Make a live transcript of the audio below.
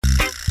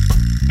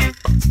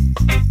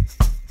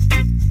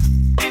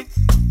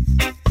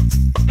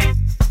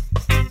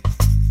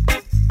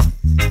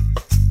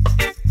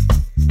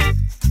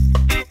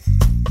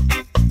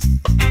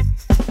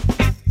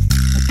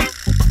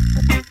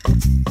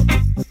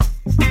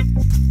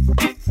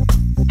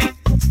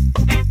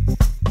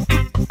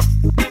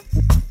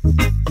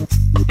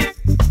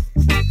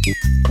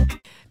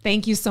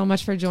Thank you so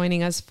much for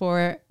joining us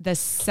for the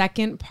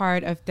second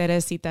part of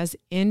Teresita's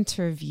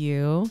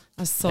interview,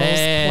 a Soul's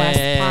Quest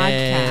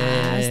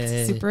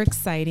podcast. Super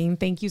exciting.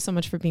 Thank you so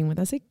much for being with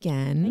us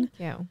again.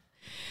 Thank you.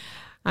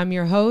 I'm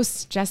your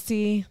host,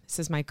 Jessie. This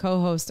is my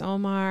co-host,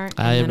 Omar. And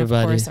Hi, then,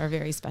 everybody. Of course, our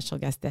very special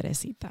guest,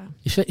 Teresita.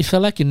 You feel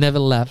like you never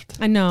left.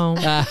 I know.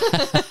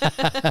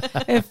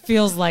 It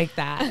feels like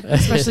that,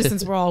 especially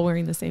since we're all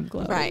wearing the same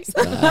clothes. Right.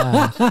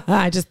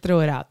 I just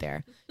threw it out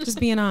there. Just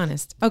being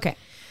honest. Okay.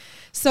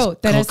 So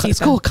Teresita. It's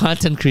called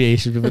content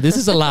creation, but this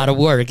is a lot of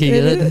work.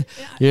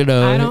 You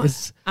know,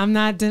 I'm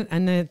not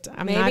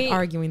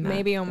arguing that.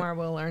 Maybe Omar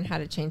will learn how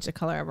to change the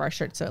color of our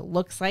shirt so it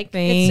looks like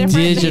Thank it's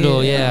different.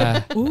 digital.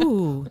 Yeah.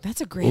 Ooh, that's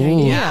a great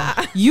idea.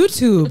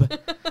 YouTube.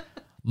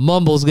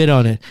 Mumbles, get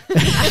on it.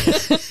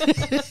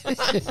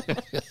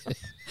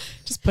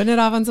 Just putting it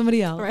off on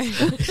somebody else.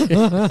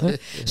 Right.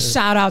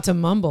 Shout out to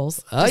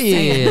Mumbles. Oh,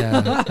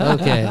 yeah.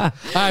 Okay. All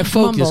right, focus.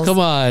 Mumbles. Come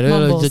on.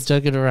 Mumbles. Just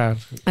chuck it around.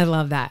 I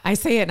love that. I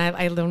say it and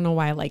I don't know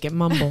why I like it.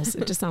 Mumbles.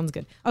 It just sounds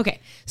good. Okay.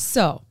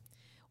 So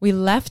we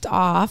left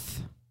off.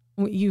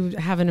 You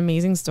have an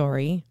amazing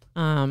story.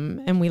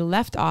 And we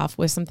left off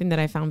with something that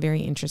I found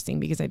very interesting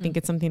because I think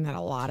it's something that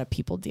a lot of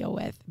people deal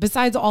with.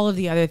 Besides all of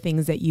the other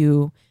things that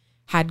you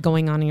had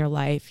going on in your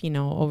life, you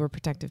know,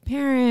 overprotective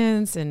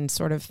parents and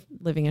sort of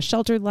living a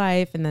sheltered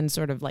life and then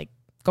sort of like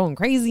going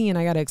crazy and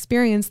I got to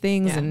experience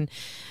things and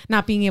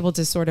not being able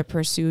to sort of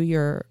pursue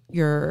your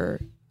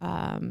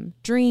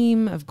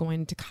dream of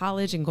going to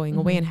college and going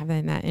away and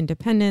having that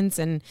independence.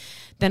 And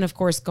then of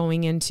course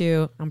going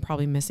into, I'm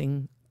probably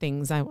missing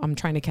things. I'm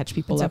trying to catch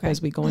people up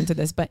as we go into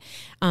this, but,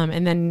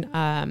 and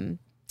then,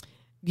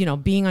 you know,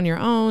 being on your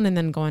own and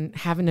then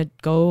having to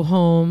go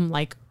home,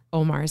 like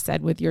Omar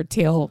said, with your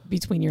tail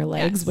between your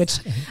legs, which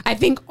I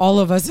think all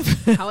of us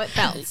How it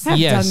felt. have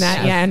done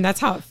that. Yeah. And that's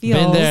how it feels.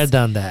 Been there,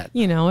 done that.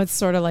 You know, it's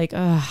sort of like,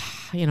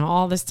 you know,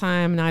 all this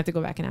time now I have to go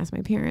back and ask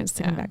my parents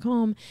to come back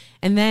home.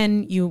 And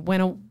then you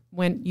went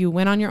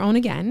on your own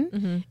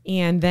again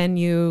and then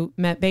you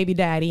met baby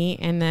daddy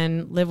and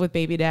then lived with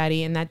baby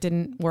daddy and that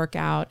didn't work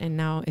out. And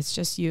now it's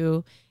just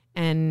you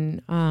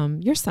and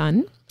your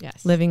son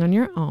living on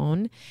your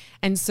own.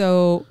 And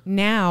so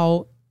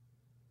now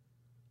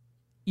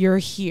you're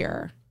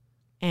here,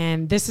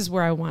 and this is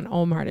where I want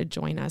Omar to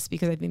join us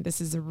because I think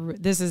this is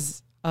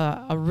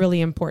a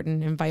really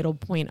important and vital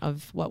point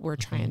of what we're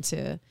trying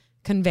to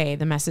convey,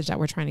 the message that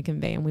we're trying to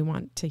convey, and we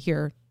want to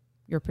hear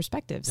your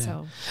perspective. Yeah.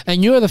 So,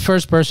 and you're the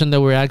first person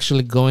that we're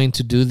actually going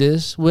to do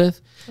this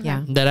with.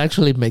 Yeah, that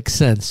actually makes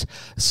sense.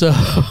 So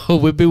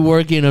we've been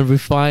working on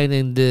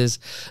refining this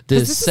section.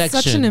 Is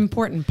such an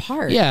important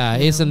part. Yeah,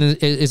 this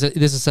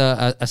is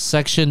a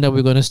section that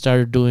we're going to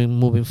start doing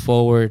moving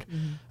forward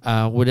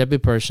with every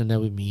person that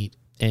we meet,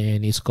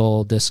 and it's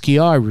called the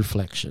SCIAR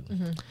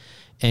reflection.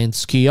 And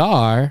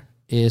SCIAR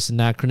is an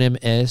acronym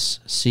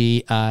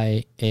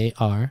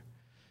SCIAR.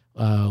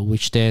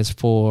 Which stands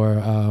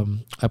for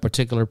a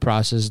particular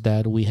process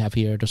that we have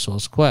here at the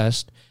Soul's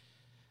Quest.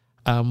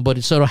 But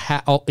it sort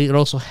of it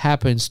also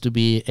happens to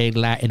be a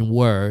Latin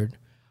word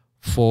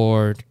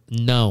for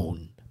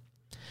known.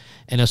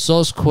 And a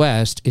Soul's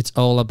Quest, it's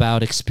all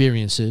about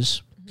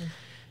experiences.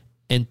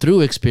 And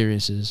through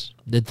experiences,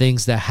 the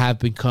things that have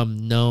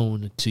become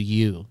known to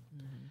you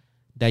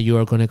that you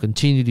are going to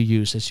continue to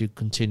use as you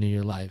continue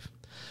your life.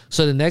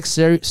 So the next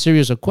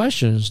series of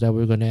questions that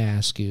we're going to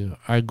ask you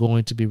are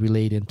going to be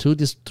related to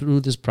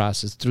through this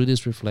process, through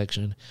this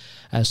reflection,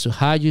 as to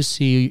how you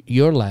see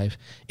your life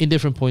in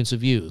different points of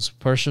views: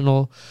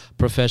 personal,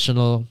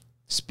 professional,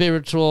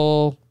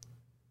 spiritual,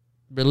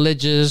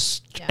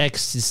 religious,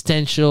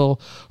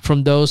 existential.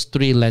 From those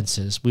three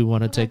lenses, we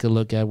want to take a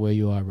look at where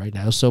you are right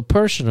now. So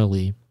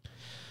personally,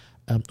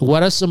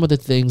 what are some of the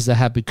things that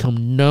have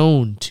become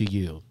known to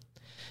you?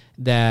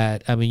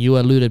 That, I mean, you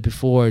alluded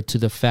before to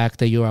the fact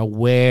that you're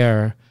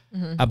aware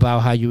about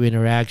how your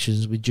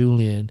interactions with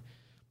Julian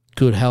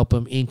could help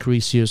him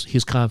increase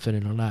his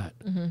confidence or not.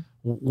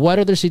 What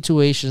other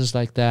situations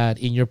like that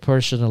in your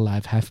personal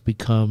life have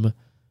become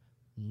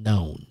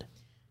known?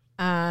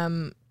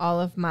 All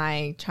of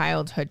my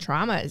childhood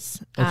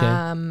traumas.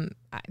 Okay.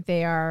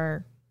 They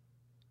are,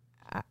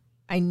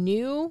 I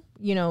knew,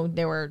 you know,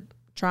 there were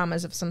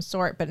traumas of some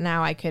sort, but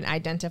now I could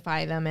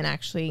identify them and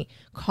actually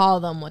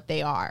call them what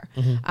they are.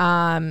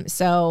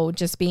 So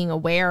just being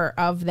aware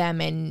of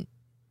them and,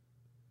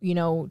 you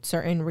know,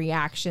 certain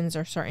reactions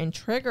or certain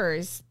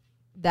triggers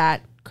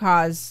that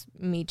cause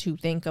me to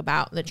think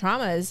about the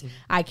traumas,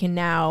 I can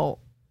now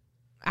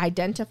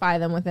identify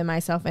them within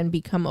myself and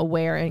become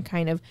aware and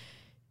kind of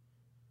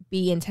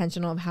be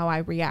intentional of how I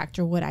react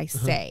or what I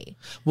say.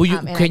 Will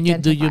you,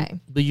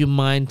 do you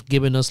mind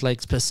giving us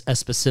like a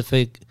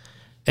specific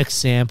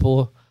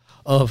example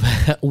of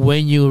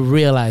when you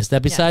realize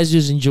that besides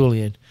using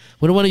Julian,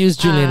 we don't want to use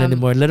Julian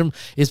anymore. Let him.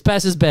 It's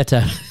past his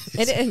bedtime.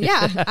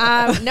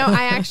 No,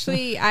 I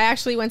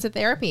actually went to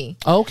therapy.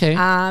 Okay.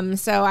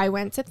 So I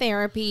went to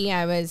therapy.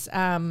 I was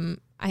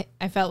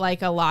I felt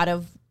like a lot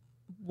of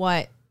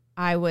what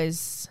I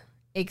was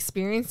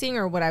experiencing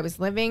or what I was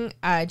living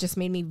just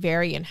made me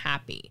very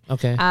unhappy.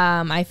 Okay.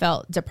 I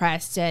felt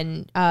depressed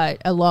and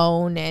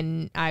alone,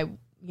 and I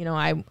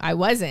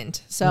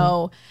wasn't.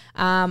 So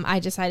I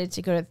decided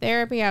to go to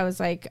therapy. I was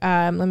like,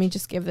 let me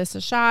just give this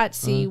a shot,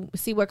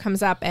 see what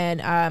comes up.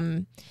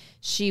 And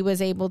she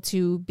was able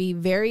to be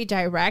very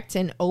direct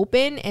and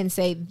open and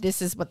say,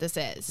 this is what this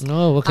is.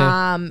 Oh, okay.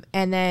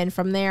 And then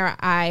from there,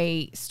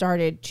 I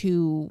started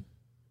to,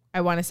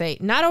 I want to say,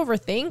 not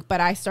overthink,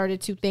 but I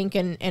started to think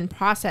and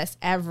process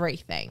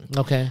everything.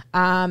 Okay.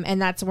 And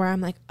that's where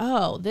I'm like,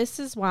 oh, this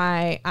is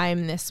why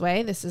I'm this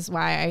way. This is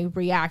why I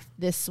react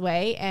this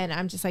way. And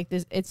I'm just like,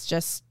 this, it's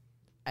just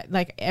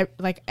like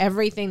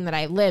everything that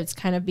I lived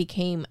kind of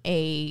became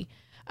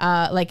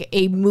like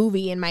a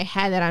movie in my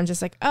head that I'm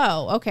just like,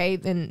 oh, okay,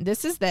 then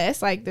this is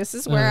like, this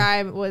is where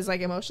I was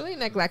like emotionally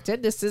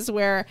neglected. This is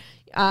where,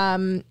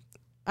 like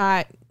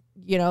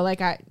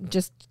I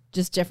just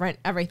different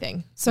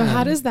everything. So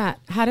how does that,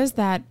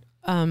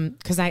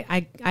 cause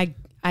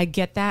I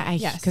get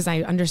that. Cause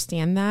I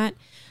understand that.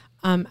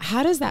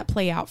 How does that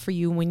play out for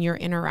you when you're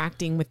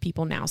interacting with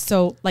people now?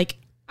 So like,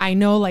 I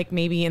know like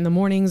maybe in the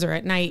mornings or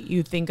at night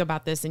you think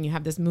about this and you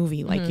have this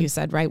movie, like you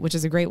said, right? Which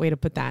is a great way to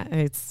put that.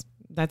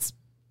 That's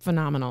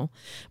phenomenal.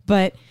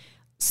 But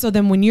so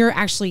then when you're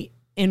actually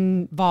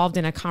involved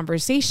in a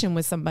conversation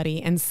with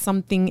somebody and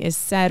something is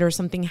said or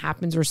something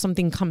happens or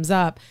something comes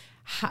up,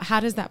 how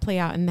does that play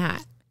out in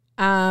that?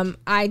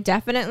 I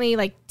definitely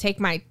like take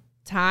my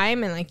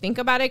time and like think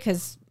about it,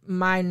 because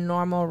my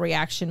normal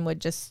reaction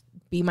would just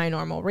be my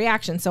normal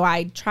reaction. So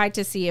I try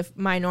to see if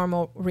my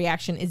normal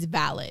reaction is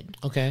valid.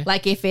 Okay.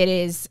 Like if it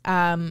is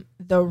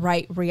the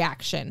right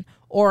reaction,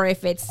 or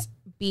if it's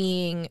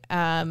being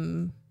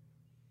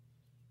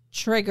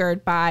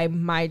triggered by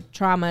my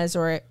traumas,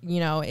 or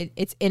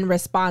it's in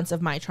response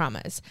of my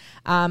traumas.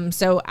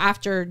 So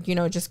after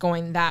just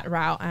going that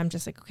route, I'm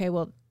just like, okay,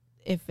 well,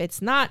 if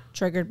it's not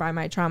triggered by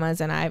my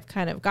traumas and I've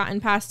kind of gotten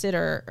past it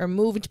or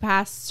moved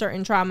past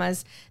certain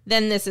traumas,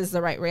 then this is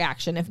the right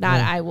reaction. If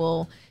not, I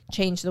will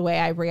change the way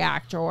I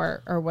react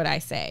or what I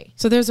say.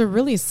 So there's a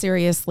really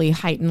seriously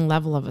heightened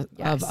level of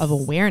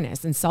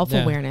awareness and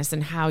self-awareness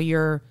and how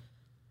you're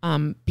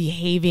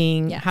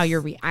behaving, how you're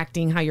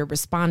reacting, how you're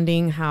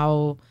responding,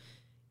 how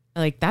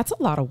like that's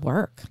a lot of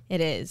work.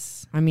 It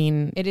is. I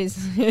mean, it is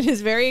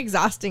very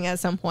exhausting at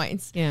some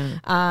points. Yeah.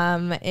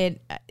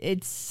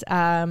 It's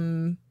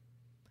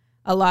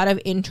a lot of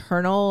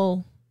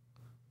internal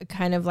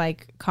kind of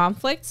like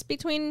conflicts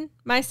between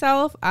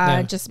myself,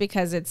 just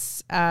because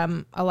it's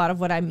a lot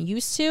of what I'm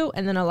used to,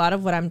 and then a lot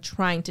of what I'm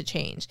trying to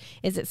change.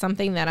 Is it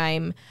something that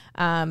I'm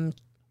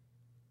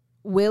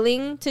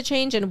willing to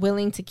change and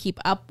willing to keep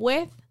up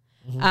with?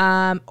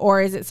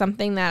 Or is it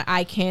something that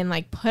I can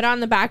like put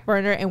on the back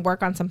burner and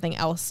work on something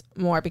else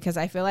more? Because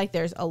I feel like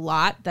there's a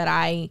lot that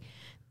I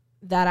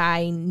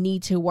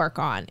need to work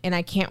on, and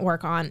I can't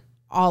work on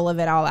all of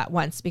it all at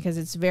once because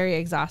it's very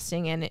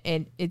exhausting, and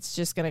it's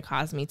just going to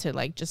cause me to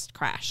like just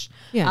crash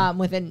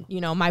within,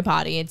 my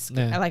body. It's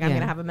like, I'm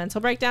going to have a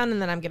mental breakdown,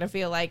 and then I'm going to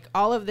feel like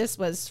all of this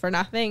was for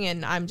nothing,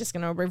 and I'm just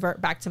going to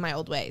revert back to my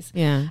old ways.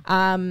 Yeah.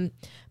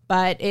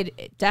 But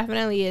it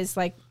definitely is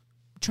like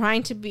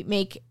trying to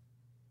make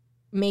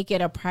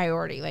it a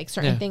priority, like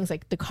certain things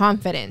like the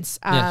confidence,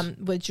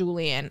 with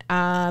Julian.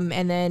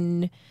 And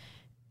then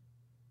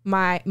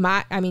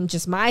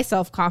just my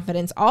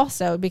self-confidence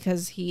also,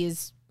 because he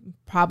is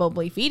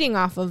probably feeding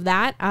off of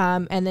that.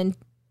 And then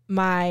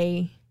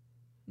my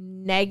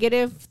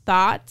negative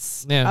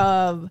thoughts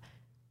of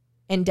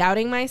and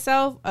doubting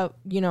myself of,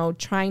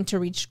 trying to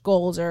reach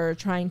goals or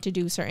trying to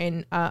do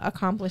certain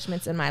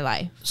accomplishments in my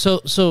life.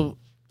 So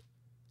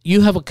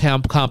you have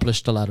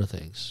accomplished a lot of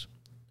things.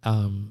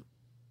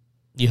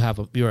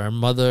 You're a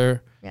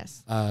mother.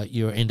 Yes.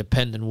 You're an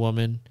independent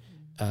woman.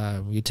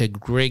 You take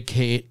great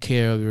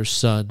care of your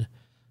son.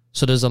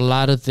 So there's a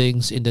lot of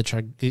things in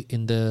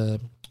the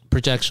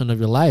projection of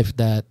your life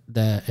that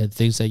and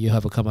things that you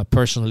have come. I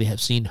personally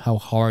have seen how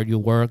hard you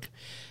work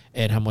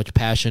and how much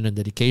passion and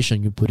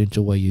dedication you put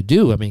into what you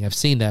do. I mean, I've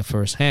seen that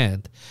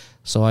firsthand.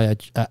 So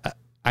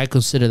I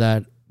consider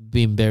that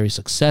being very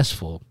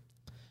successful.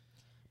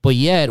 But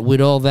yet,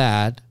 with all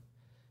that,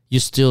 you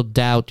still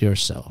doubt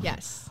yourself.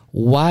 Yes.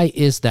 Why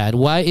is that?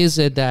 Why is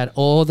it that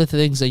all the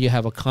things that you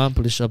have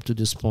accomplished up to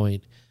this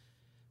point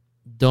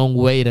don't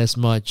weigh as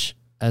much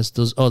as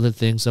those other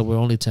things that were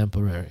only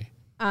temporary?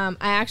 I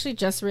actually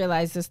just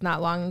realized this not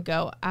long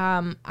ago.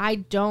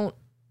 I don't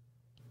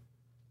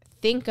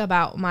think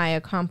about my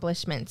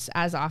accomplishments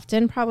as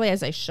often probably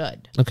as I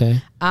should.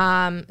 Okay.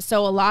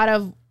 So a lot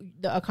of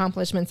the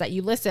accomplishments that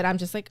you listed, I'm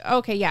just like,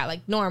 okay, yeah,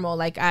 like normal,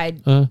 like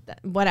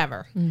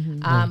whatever.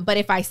 Mm-hmm. But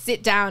if I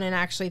sit down and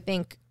actually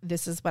think,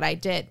 this is what I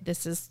did,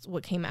 this is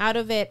what came out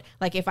of it.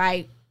 Like if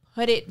I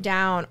put it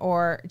down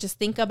or just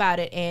think about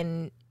it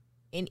in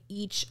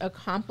each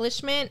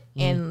accomplishment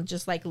and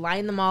just like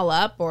line them all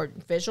up or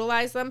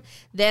visualize them,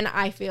 then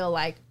I feel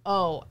like,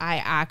 oh, I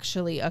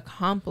actually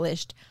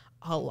accomplished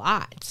a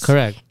lot.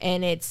 Correct.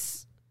 And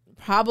it's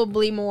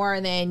probably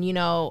more than,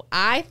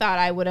 I thought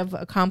I would have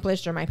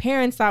accomplished, or my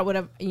parents thought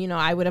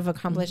I would have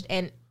accomplished.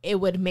 And it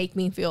would make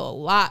me feel a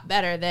lot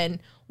better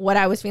than what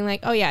I was feeling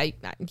like, oh yeah,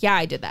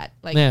 I did that.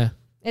 Like,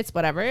 it's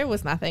whatever. It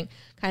was nothing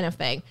kind of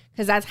thing.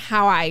 Cause that's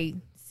how I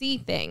see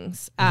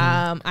things.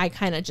 I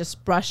kind of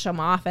just brush them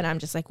off, and I'm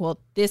just like, well,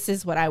 this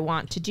is what I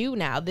want to do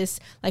now. This,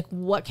 like,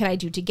 what can I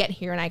do to get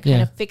here? And I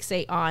kind of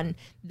fixate on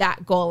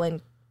that goal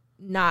and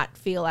not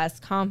feel as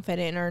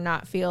confident or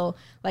not feel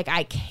like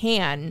I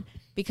can,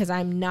 because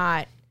I'm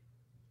not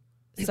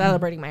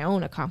celebrating my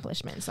own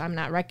accomplishments. I'm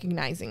not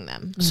recognizing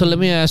them. So let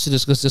me ask you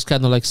this, because this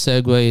kind of like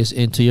segues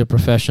into your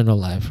professional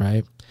life,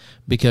 right?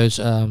 Because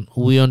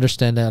we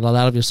understand that a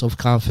lot of your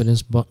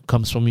self-confidence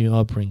comes from your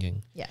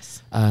upbringing.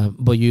 Yes.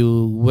 But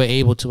you were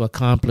able to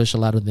accomplish a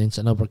lot of things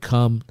and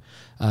overcome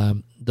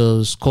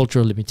those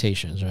cultural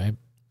limitations, right?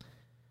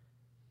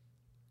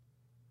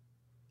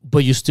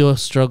 But you still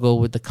struggle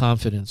with the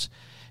confidence.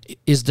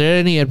 Is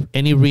there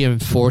any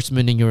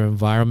reinforcement in your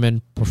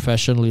environment,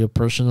 professionally or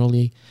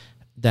personally,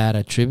 that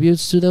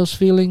attributes to those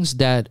feelings?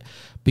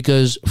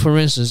 Because, for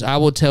instance, I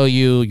will tell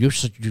you, you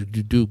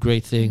do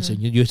great things, and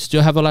you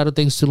still have a lot of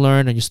things to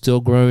learn, and you're still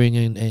growing,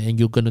 and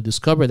you're going to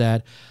discover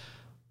that.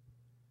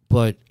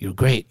 But you're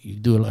great. You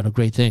do a lot of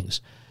great things.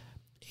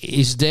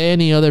 Is there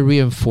any other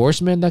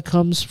reinforcement that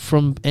comes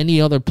from any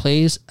other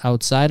place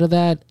outside of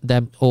that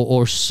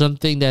or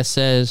something that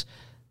says,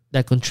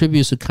 that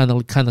contributes to kind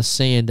of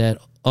saying that,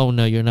 oh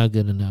no, you're not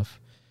good enough?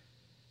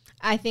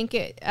 I think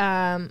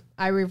I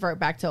revert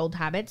back to old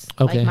habits.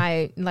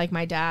 Okay. Like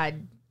my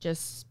dad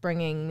just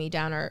bringing me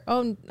down, or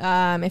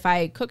if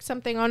I cooked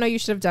something, oh no, you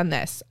should have done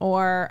this,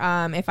 or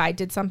if I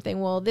did something,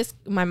 well, this,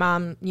 my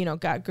mom,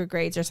 got good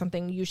grades or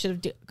something, you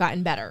should have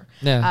gotten better.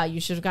 Yeah.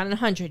 You should have gotten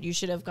 100. You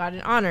should have gotten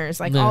honors.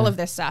 Like all of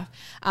this stuff.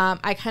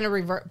 I kind of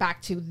revert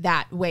back to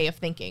that way of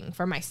thinking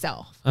for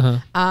myself.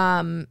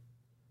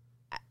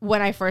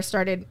 When I first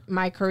started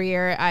my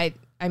career, I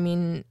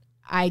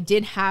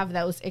did have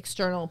those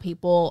external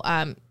people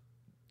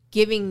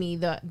giving me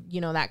the,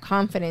 that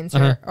confidence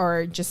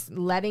or just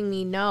letting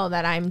me know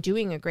that I'm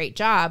doing a great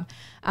job.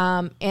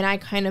 And I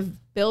kind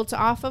of built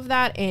off of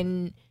that.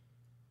 And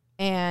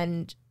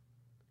I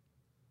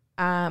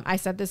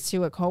said this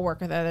to a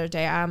coworker the other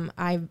day.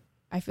 I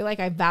feel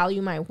like I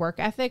value my work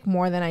ethic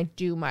more than I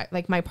do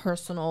my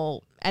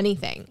personal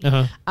anything.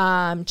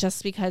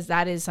 Just because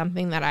that is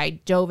something that I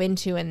dove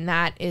into, and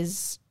that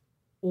is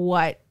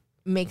what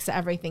makes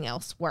everything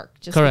else work.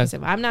 Just Correct. Because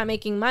if I'm not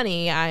making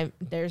money,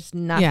 there's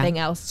nothing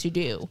else to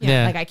do.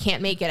 Yeah. Like I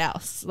can't make it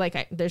else. Like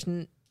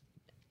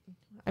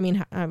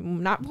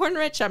I'm not born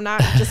rich. I'm not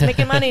just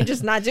making money and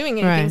just not doing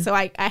anything. Right. So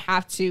I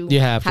have to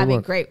have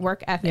a great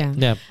work ethic.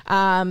 Yeah.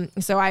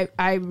 So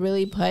I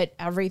really put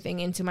everything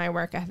into my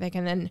work ethic.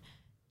 And then,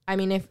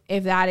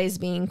 if that is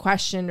being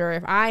questioned, or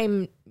if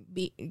I'm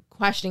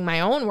questioning my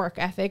own work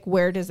ethic,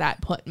 where does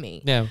that put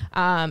me? Yeah.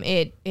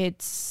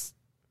 It's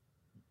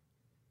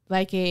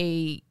like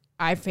I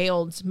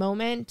failed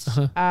moment.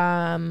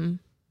 It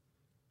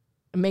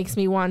makes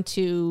me want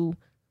to,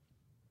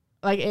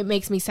 it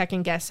makes me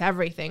second guess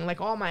everything,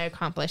 like all my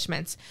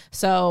accomplishments.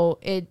 So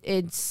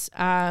it's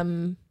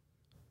So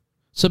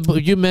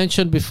you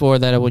mentioned before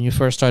that when you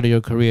first started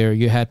your career,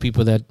 you had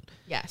people that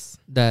yes,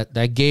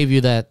 that gave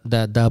you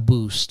that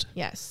boost.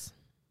 yes.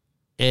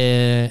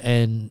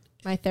 And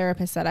my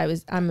therapist said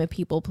I'm a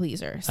people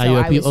pleaser. So you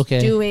I was okay.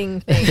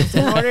 doing things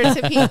in order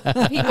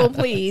to people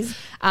please,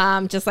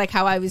 just like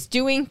how I was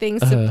doing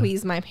things to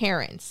please my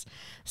parents.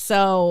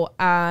 So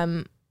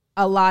a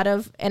lot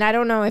of, and I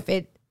don't know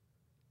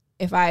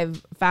if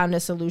I've found a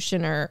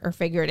solution or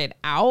figured it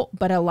out,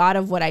 but a lot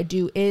of what I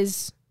do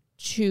is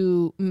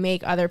to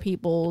make other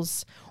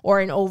people's or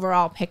an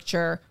overall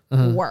picture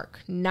work,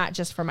 not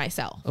just for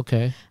myself.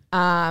 Okay.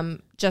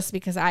 Just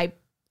because I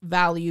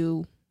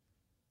value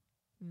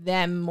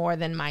them more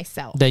than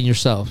myself. Than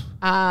yourself.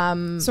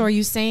 So are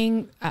you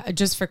saying,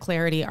 just for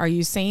clarity, are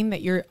you saying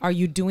that are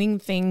you doing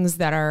things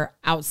that are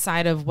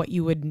outside of what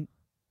you would,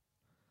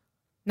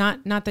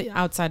 not the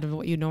outside of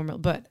what you normally,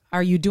 but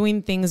are you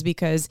doing things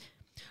against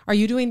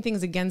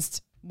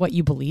what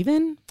you believe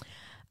in?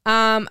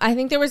 I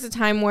think there was a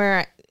time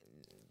where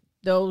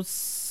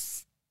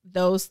those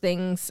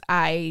things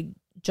I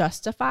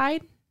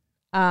justified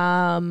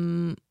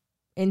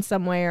in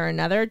some way or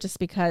another, just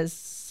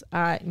because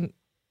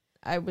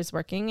I was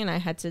working and I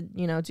had to,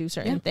 do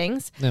certain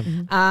things.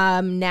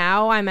 Yeah.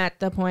 Now I'm at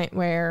the point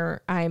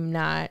where I'm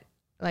not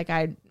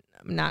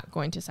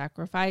going to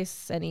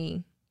sacrifice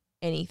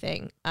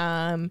anything.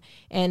 And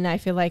I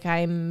feel like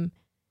I'm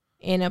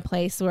in a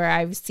place where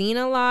I've seen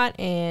a lot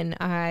and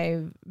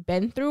I've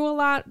been through a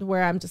lot,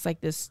 where I'm just like,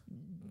 this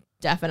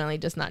definitely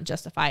does not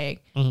justify,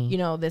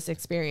 this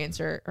experience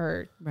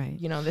or right.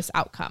 This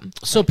outcome.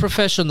 So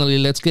professionally,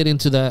 let's get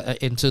into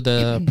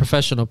the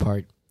professional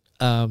part.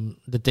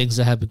 the things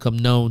that have become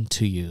known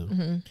to you.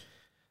 Mm-hmm.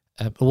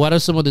 What are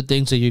some of the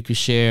things that you could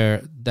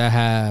share that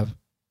have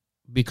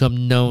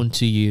become known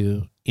to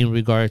you in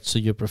regards to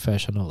your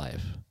professional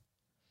life?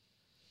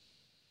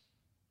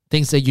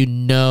 Things that you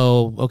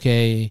know,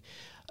 okay.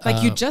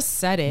 Like you just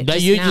said it. That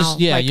Just you now. just,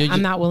 yeah. Like, You,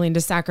 I'm not willing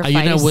to sacrifice.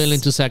 Are you not willing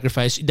to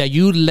sacrifice? That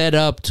you led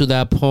up to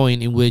that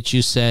point in which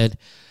you said,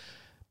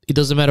 it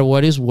doesn't matter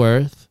what it's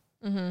worth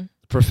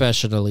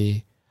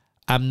professionally,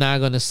 I'm not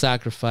going to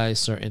sacrifice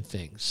certain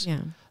things.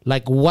 Yeah.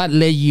 Like, what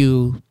led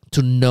you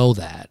to know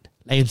that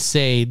and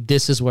say,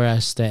 this is where I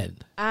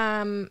stand?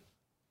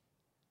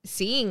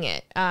 Seeing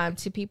it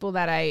to people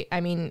that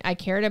I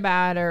cared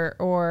about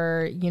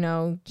or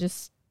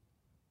just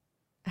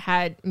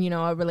had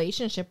a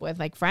relationship with,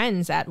 like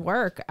friends at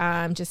work,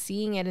 just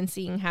seeing it and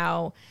seeing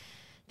how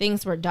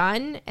things were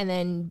done and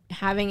then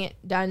having it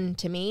done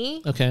to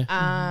me. Okay.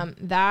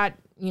 That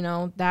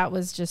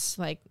was just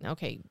like,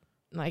 okay,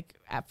 like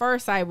at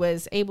first I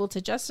was able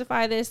to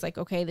justify this, like,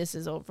 okay, this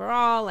is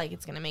overall, like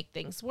it's gonna make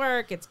things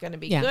work, it's gonna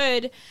be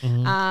good.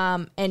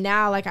 And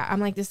now like I'm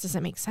like, this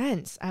doesn't make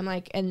sense. I'm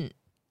like, and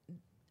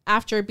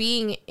after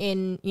being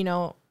in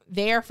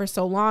there for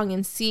so long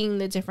and seeing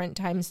the different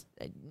times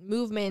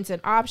movements and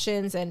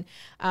options and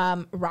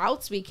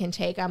routes we can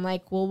take, I'm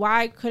like, well,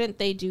 why couldn't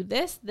they do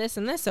this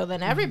and this, so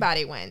then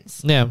everybody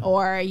wins? Yeah.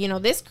 Or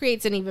this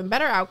creates an even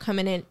better outcome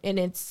and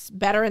it's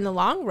better in the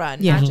long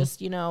run, not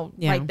just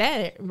right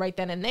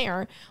then and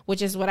there,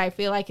 which is what I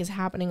feel like is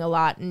happening a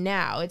lot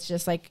now. It's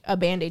just like a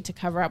band-aid to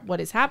cover up what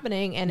is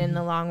happening, and in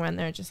the long run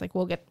they're just like,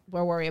 we'll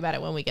worry about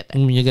it when we get there.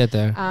 When you get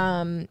there.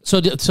 How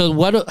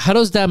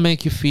does that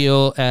make you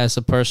feel as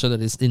a person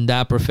that is in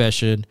that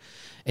profession,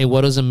 and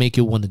what does it make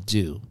you want to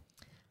do?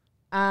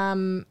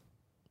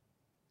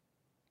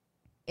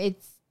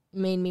 It's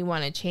made me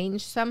want to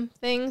change some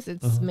things.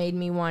 It's made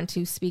me want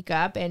to speak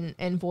up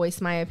and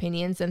voice my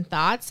opinions and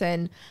thoughts.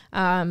 And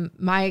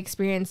my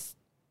experience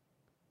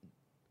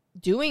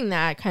doing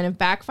that kind of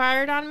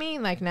backfired on me.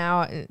 Like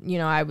now,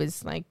 I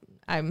was like,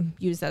 I'm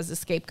used as a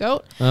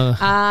scapegoat.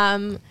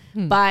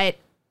 But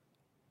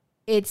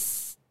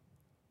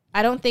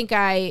I don't think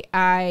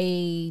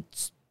I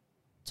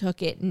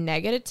took it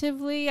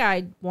negatively.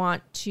 I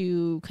want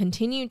to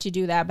continue to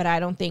do that, but I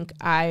don't think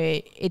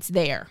it's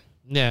there.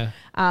 Yeah.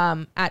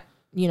 At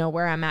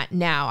where I'm at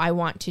now, I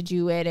want to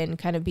do it and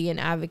kind of be an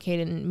advocate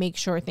and make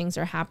sure things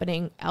are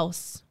happening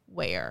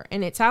elsewhere.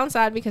 And it sounds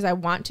sad because I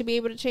want to be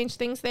able to change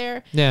things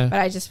there. Yeah. But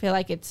I just feel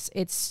like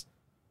it's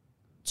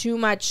too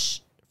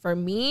much for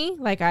me.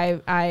 Like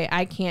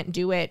I can't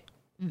do it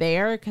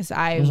there because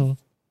I've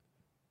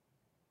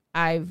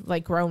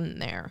like grown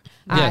there.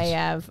 Yes. I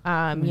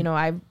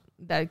have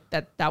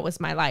that was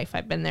my life.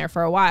 I've been there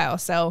for a while.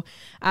 So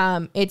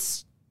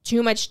it's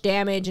too much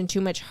damage and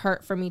too much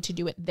hurt for me to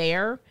do it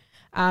there.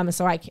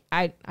 So I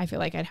feel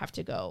like I'd have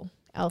to go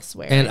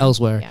elsewhere.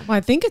 Elsewhere. Yeah. Well,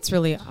 I think it's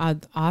really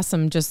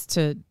awesome just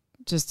to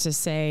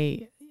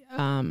say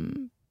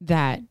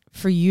that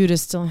for you to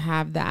still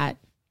have that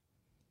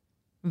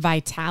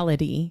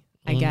vitality,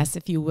 I guess,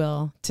 if you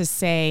will, to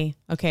say,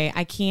 okay,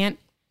 I can't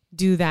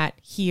do that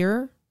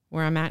here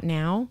where I'm at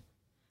now,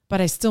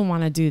 but I still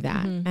want to do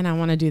that. And I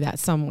want to do that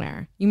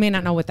somewhere. You may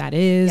not know what that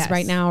is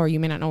right now, or you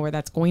may not know where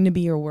that's going to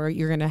be or where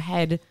you're going to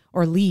head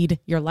or lead.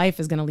 Your life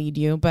is going to lead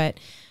you, but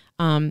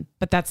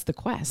that's the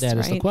quest. That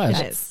is the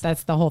quest.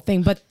 That's the whole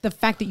thing. But the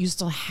fact that you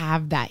still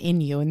have that in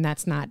you and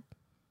that's not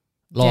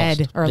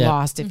dead or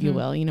lost, if you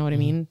will, you know what I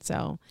mean?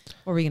 So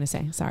what were you going to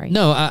say? Sorry.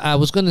 No, I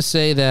was going to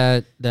say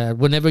that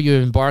whenever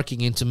you're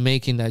embarking into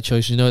making that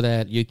choice, you know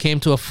that you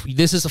came to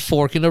this is a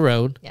fork in the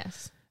road.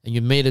 Yes. And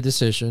you made a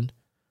decision.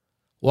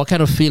 What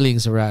kind of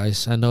feelings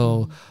arise? I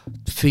know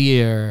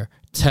fear,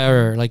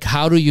 terror. Like,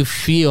 how do you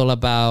feel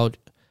about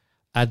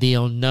the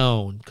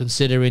unknown,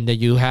 considering that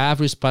you have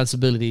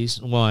responsibilities,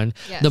 one.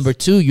 Yes. Number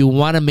two, you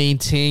want to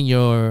maintain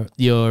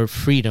your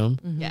freedom.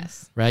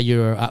 Yes. Right?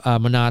 Your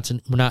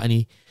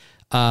monotony.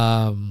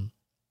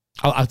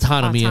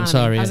 Autonomy. I'm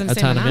sorry.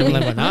 Autonomy.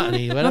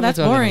 Monotony. No, that's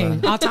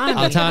boring.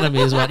 Autonomy. Autonomy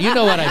is what you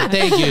know. What I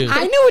thank you.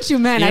 I knew what you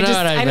meant. I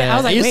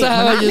was like, wait,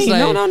 monotony?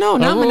 No,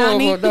 not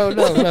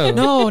monotony.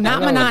 No,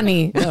 not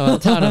monotony. No,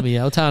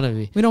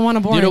 autonomy. We don't want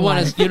a boring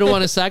life. You don't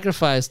want to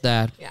sacrifice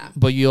that. Yeah.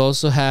 But you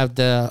also have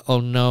the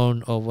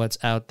unknown of what's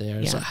out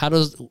there. Yeah. So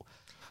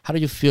how do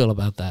you feel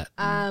about that?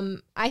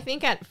 I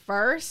think at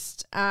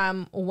first,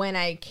 when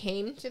I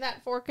came to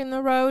that fork in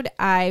the road,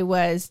 I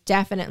was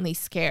definitely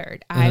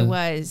scared. I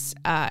was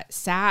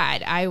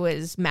sad. I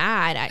was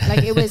mad.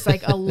 It was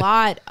like a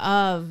lot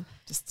of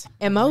just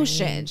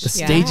emotions. The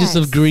stages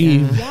of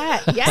grief.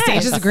 Yeah. Yes.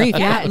 Stages of grief.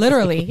 Yeah,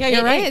 literally. Yeah,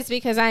 you're right. It is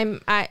because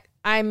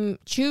I'm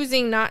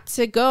choosing not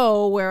to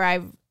go where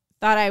I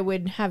thought I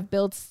would have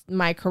built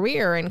my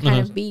career and kind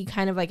of be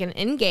kind of like an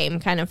end game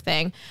kind of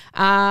thing.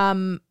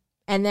 And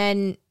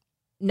then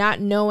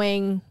not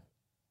knowing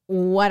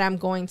what I'm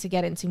going to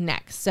get into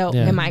next. So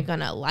am I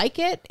going to like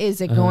it?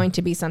 Is it going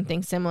to be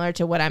something similar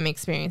to what I'm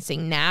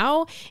experiencing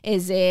now?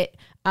 Is it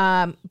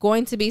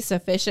going to be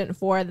sufficient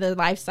for the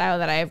lifestyle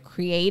that I have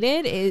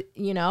created?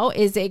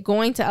 Is it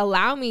going to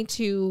allow me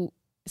to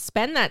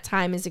spend that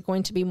time? Is it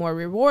going to be more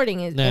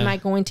rewarding? Am I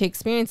going to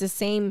experience the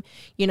same,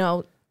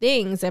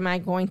 things? Am I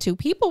going to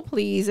people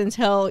please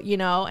until,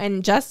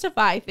 and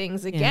justify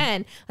things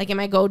again? Like,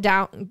 am I going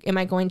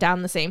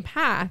down the same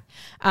path?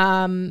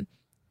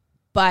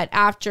 But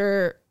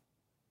after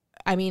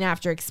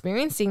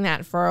experiencing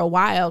that for a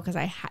while, because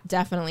I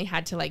definitely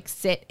had to like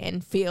sit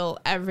and feel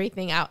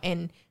everything out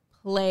and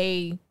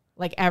play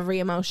like every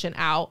emotion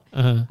out.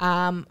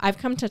 I've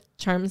come to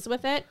terms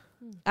with it.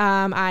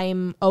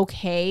 I'm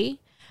okay.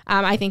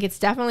 I think it's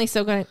definitely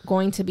still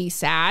going to be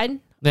sad.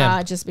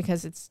 Just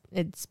because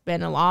it's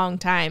been a long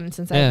time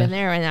since I've been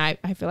there, and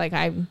I feel like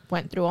I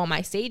went through all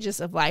my stages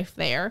of life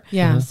there.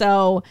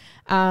 So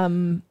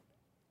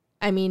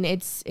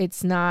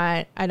it's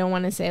not, I don't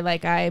want to say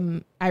like I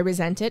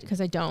resent it,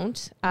 because I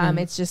don't.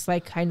 It's just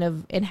like kind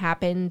of, it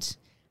happened,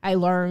 I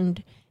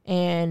learned,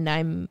 and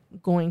I'm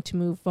going to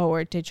move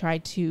forward to try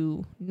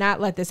to not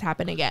let this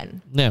happen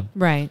again.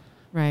 Right.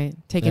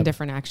 Taking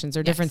different actions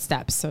or different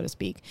steps, so to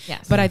speak.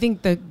 Yes. But I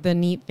think the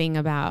neat thing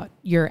about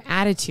your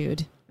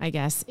attitude, I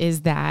guess,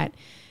 is that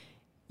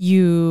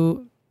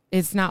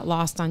it's not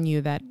lost on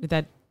you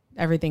that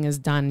everything is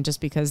done just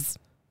because,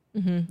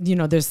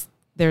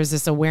 there's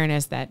this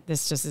awareness that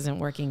this just isn't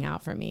working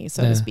out for me,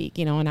 so to speak,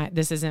 and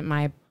this isn't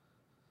my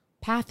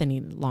path any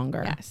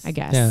longer, I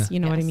guess. You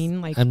know what I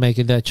mean? Like, and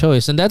making that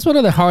choice. And that's one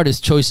of the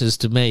hardest choices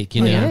to make,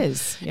 It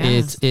is. Yeah.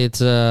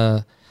 It's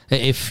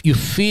if you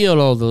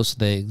feel all those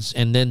things,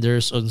 and then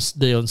there's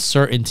the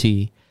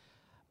uncertainty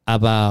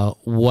about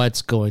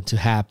what's going to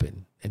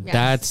happen. And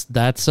that's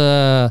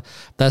the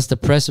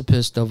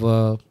precipice of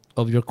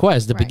your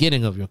quest, the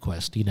beginning of your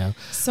quest,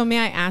 So may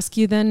I ask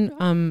you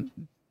then,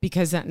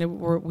 because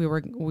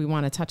we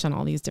want to touch on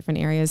all these different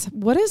areas.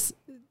 What is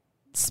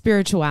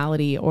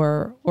spirituality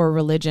or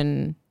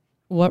religion?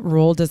 What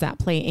role does that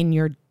play in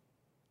your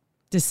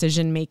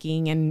decision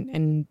making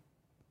and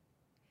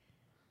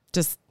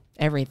just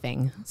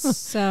everything?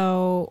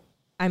 So,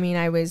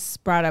 I was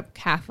brought up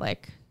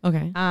Catholic.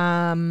 Okay.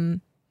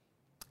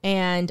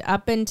 And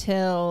up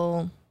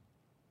until,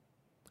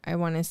 I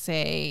want to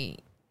say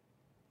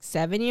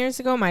 7 years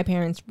ago, my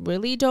parents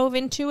really dove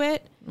into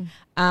it.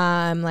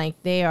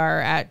 Like, they are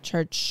at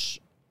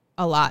church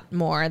a lot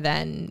more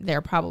than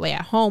they're probably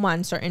at home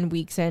on certain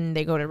weeks, and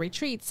they go to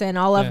retreats and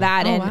all of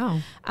that.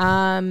 Wow.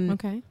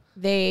 Okay.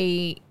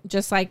 They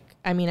just like,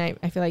 I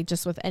feel like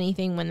just with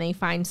anything, when they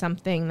find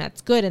something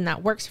that's good and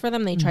that works for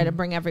them, they try to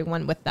bring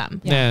everyone with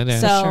them.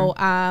 So,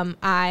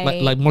 I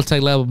like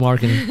multi-level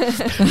marketing.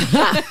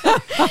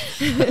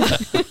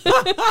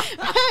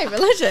 Hey,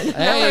 religion.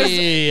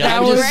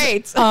 That was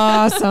great.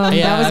 Awesome.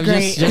 Yeah, that was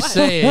great. Just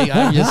saying.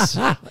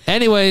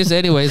 Anyways,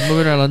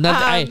 moving on.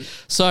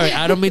 Sorry,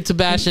 I don't mean to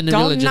bash any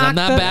religion. I'm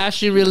not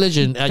bashing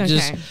religion.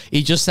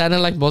 It just sounded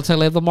like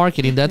multi-level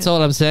marketing. That's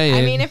all I'm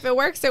saying. If it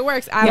works, it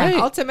works.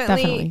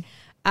 Ultimately,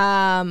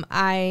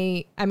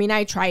 definitely.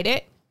 I tried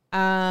it.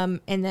 And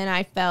then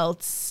I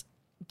felt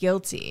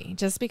guilty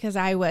just because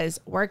I was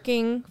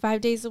working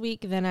 5 days a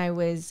week. Then I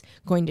was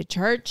going to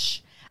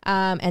church.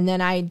 And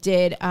then I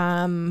did,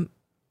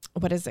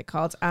 what is it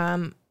called?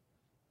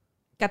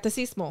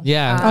 Catecismo.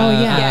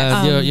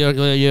 Yeah.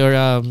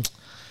 Your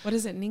what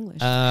is it in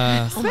English?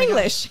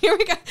 English. Here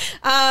we go.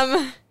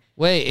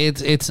 Wait,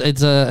 it's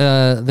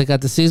the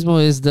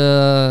Catecismo is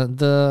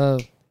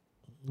the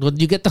well,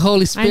 you get the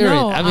Holy Spirit.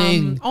 I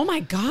know. Oh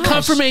my gosh.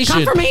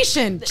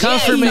 Confirmation. So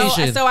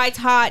I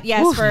taught,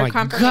 for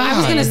confirmation. I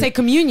was going to say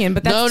communion,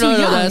 but that's too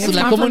young. That's it's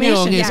la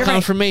comunión. It's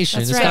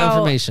confirmation. It's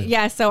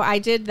confirmation. So I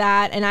did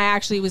that, and I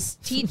actually was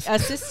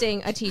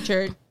assisting a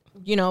teacher,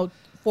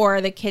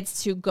 for the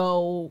kids to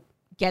go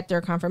get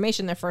their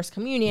confirmation, their first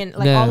communion,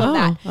 all of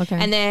that. Okay.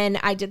 And then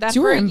I did that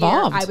so for a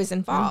involved. year. I was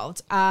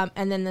involved.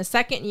 And then the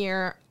second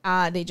year,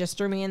 they just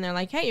threw me in. They're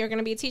like, "Hey, you're going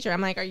to be a teacher." I'm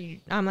like, "Are you?"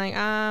 I'm like,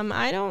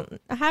 I don't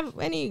have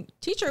any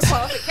teacher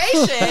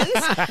qualifications."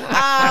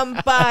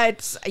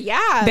 But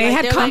yeah, they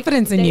had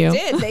confidence in you.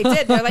 They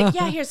did. They're like,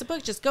 "Yeah, here's a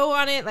book. Just go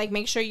on it. Like,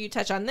 make sure you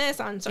touch on this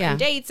on certain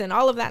dates and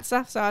all of that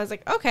stuff." So I was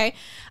like, "Okay."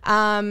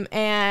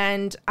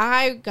 And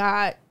I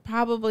got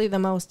probably the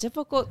most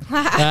difficult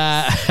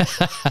class,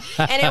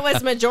 and it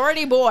was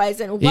majority boys.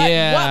 And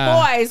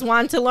what boys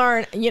want to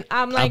learn?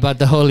 I'm like, about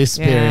the Holy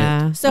Spirit.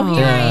 Yeah. So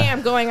here I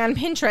am going on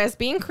Pinterest,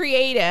 being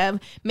creative,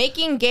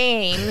 making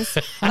games.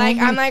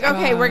 I'm like,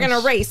 okay, we're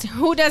gonna race.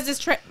 Who does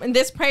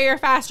this prayer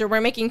faster?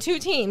 We're making 2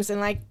 teams, and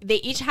like they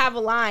each have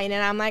a line,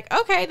 and I'm like,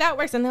 okay, that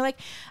works. And they're like,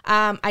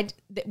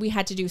 we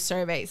had to do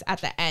surveys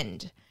at the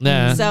end.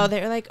 Yeah. So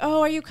they're like,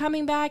 "Oh, are you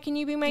coming back? Can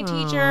you be my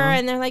teacher?"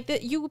 And they're like,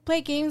 "You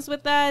play games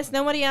with us.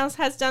 Nobody else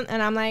has done."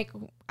 And I'm like,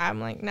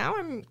 now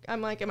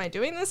I'm like, am I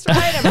doing this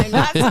right? Am I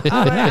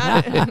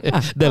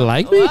not? They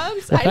like me?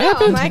 Whoops. I know.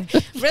 I'm like,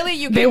 really?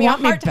 You give me a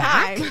hard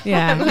time.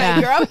 Yeah. I'm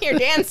like, you're out here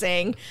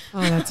dancing.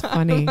 Oh, that's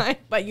funny.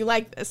 But you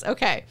like this.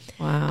 Okay.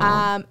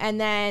 Wow. And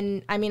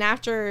then, I mean,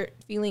 after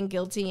feeling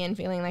guilty and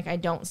feeling like I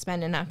don't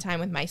spend enough time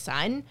with my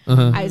son,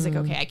 I was like,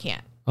 okay, I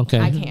can't. Okay.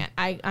 I can't.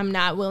 I'm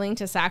not willing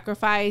to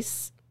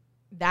sacrifice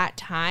that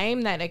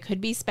time that I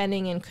could be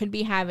spending and could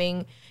be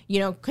having,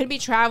 could be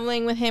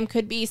traveling with him,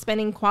 could be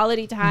spending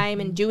quality time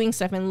and doing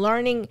stuff and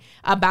learning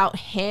about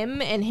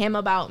him and him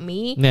about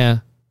me. Yeah.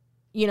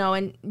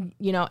 And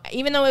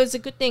even though it was a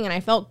good thing and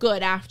I felt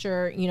good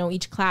after,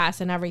 each class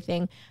and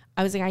everything,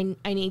 I was like,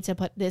 I need to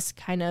put this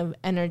kind of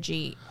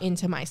energy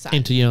into my son.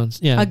 Into your own,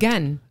 yeah.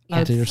 Again,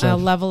 Into a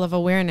yourself. level of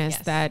awareness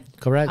that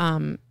Correct.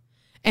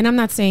 and I'm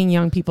not saying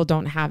young people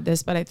don't have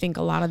this, but I think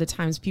a lot of the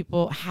times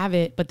people have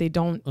it, but they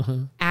don't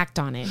act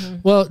on it.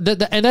 Well,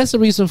 and that's the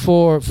reason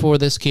for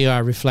this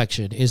KR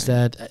reflection is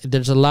that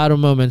there's a lot of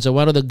moments. And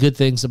one of the good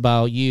things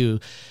about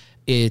you,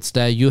 it's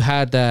that you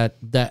had that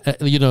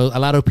a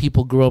lot of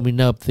people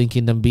growing up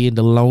thinking that being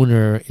the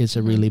loner is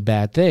a really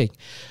bad thing.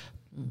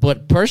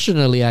 But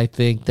personally, I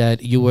think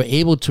that you were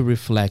able to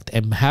reflect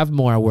and have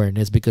more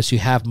awareness because you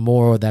have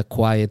more of that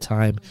quiet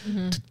time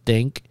to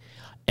think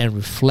and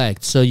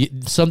reflect. So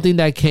something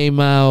that came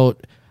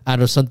out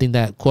of something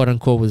that quote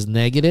unquote was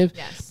negative,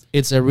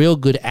 it's a real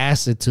good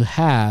asset to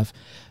have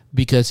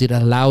because it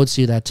allows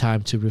you that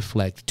time to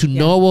reflect, to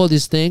know all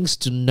these things,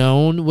 to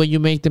know when you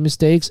make the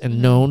mistakes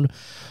and know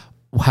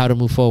how to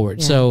move forward.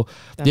 Yeah, so,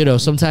 definitely.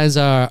 Sometimes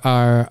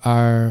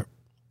our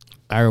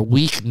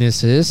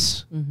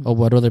weaknesses or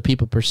what other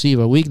people perceive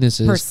are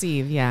weaknesses are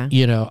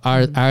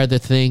the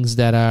things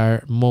that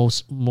are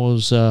most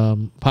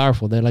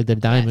powerful. They're like the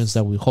diamonds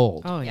that we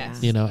hold. Oh yeah.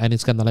 And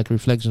it's kind of like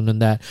reflection on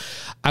that.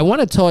 I want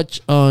to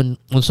touch on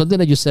something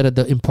that you said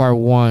in part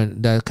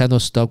one that kind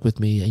of stuck with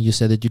me, and you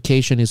said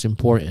education is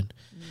important.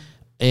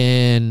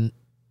 And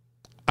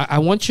I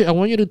want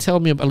you to tell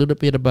me a little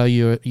bit about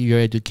your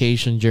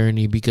education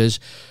journey, because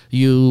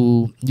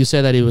you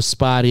said that it was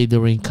spotty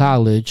during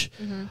college.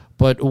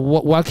 But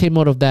what came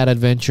out of that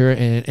adventure,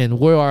 and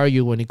where are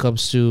you when it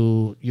comes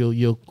to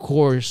your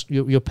course,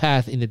 your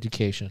path in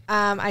education?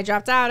 I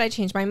dropped out. I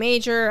changed my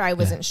major. I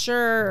wasn't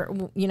sure,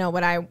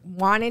 what I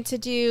wanted to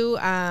do.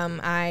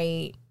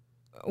 I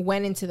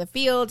went into the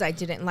field. I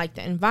didn't like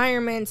the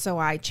environment, so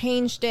I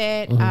changed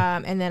it.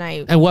 And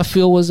then And what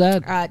field was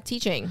that?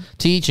 Teaching.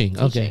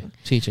 Okay.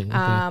 Teaching. Okay.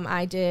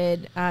 I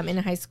did in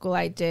high school.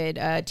 I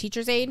did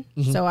teacher's aid.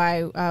 So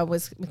I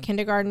was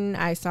kindergarten.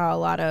 I saw a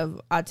lot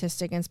of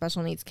autistic and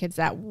special needs kids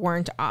that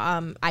weren't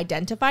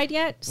identified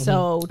yet.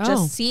 So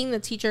just seeing the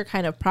teacher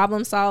kind of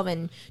problem solve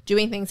and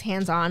doing things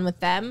hands on with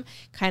them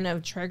kind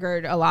of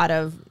triggered a lot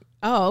of,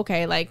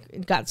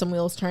 like got some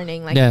wheels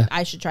turning, like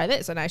I should try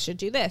this and I should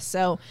do this.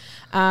 So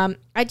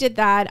I did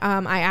that.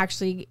 I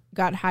actually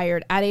got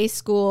hired at a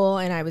school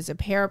and I was a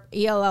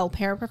ELL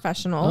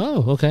paraprofessional.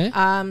 Oh, okay.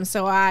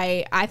 So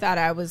I thought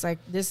I was like,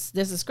 this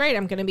is great.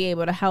 I'm going to be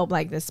able to help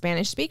like the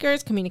Spanish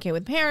speakers communicate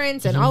with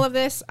parents and all of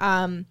this.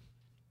 And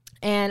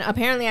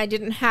apparently I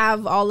didn't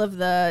have all of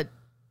the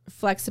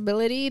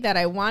flexibility that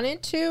I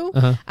wanted to.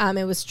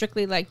 It was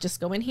strictly like,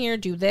 just go in here,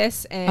 do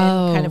this, and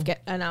kind of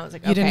get. And I was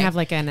like, you didn't have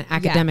like an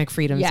academic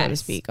freedom, so to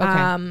speak.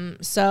 Okay.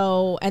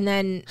 So and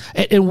then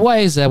and why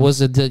is that?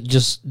 Was it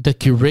just the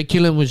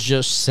curriculum was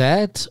just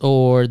set,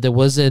 or there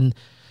wasn't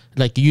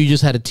like you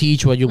just had to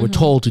teach what you were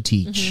told to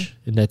teach,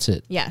 and that's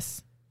it?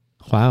 Yes.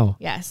 Wow.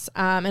 Yes.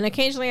 And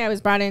occasionally I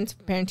was brought into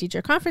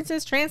parent-teacher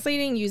conferences,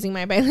 translating, using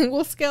my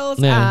bilingual skills.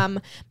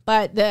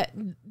 But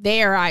the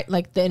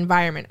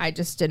environment, I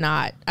just did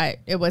not,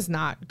 it was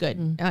not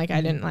good. Like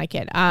I didn't like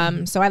it.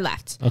 So I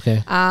left.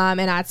 Okay. And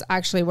that's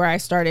actually where I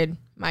started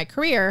my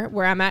career,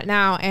 where I'm at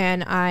now.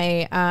 And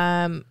I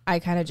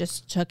kind of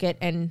just took it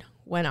and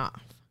went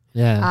off.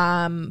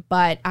 Yeah.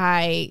 But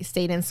I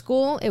stayed in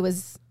school.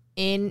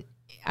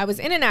 I was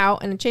in and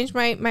out, and I changed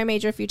my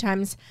major a few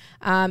times.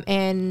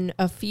 And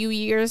a few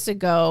years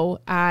ago,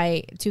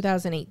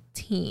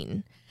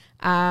 2018,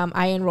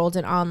 I enrolled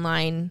in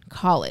online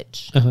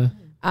college.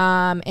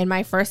 In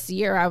my first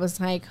year, I was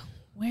like,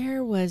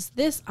 where was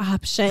this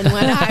option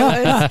when I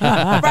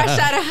was fresh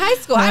out of high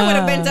school? I would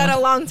have been done a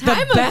long time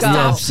ago. The best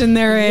option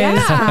there is.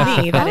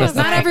 Yeah. That is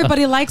not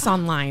everybody likes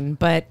online,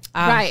 but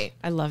right.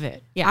 I love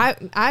it. Yeah.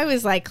 I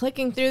was like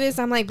clicking through this.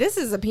 I'm like, this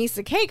is a piece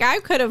of cake.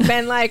 I could have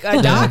been like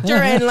a doctor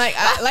and like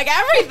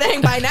everything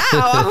by now.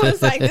 I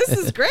was like, this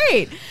is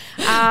great.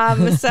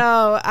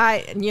 So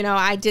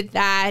I did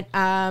that.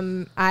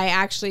 I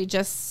actually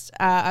just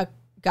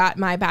got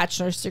my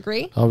bachelor's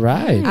degree. All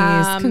right.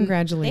 Nice.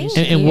 Congratulations.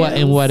 In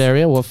what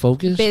area? What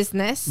focus?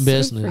 Business.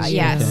 Yes.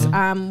 Okay.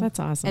 That's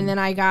awesome. And then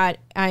I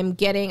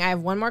have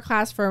one more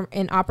class for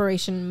an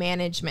operation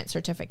management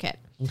certificate.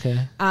 Okay.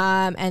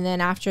 And then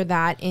after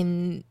that,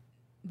 in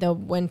the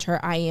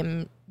winter, I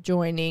am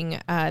joining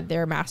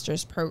their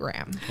master's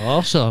program.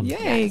 Awesome.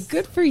 Yay,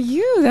 good for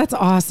you. That's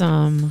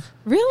awesome.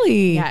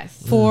 Really?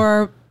 Yes.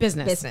 For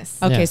business. Business.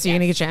 Okay, Yeah. so you're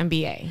going to get your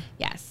MBA.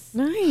 Yes.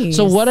 Nice.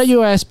 So what are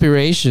your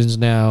aspirations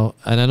now?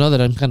 And I know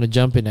that I'm kind of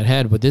jumping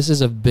ahead, but this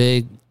is a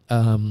big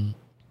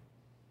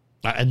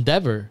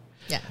endeavor.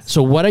 Yes.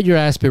 So what are your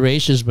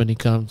aspirations when it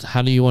comes?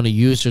 How do you want to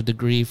use your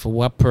degree? For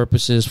what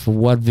purposes? For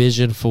what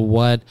vision? For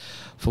what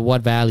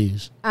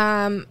values?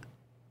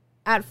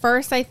 At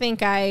first, I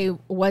think I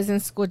was in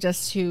school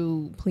just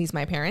to please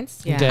my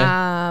parents. Yeah.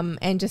 Okay.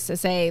 And just to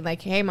say,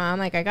 like, hey, Mom,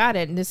 like, I got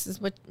it. And this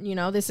is what,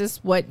 this is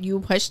what you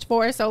pushed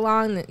for so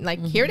long. Like,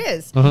 here it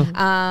is.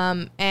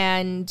 Uh-huh.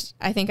 And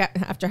I think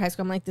after high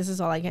school, I'm like, this is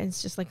all I get.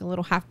 It's just like a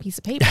little half piece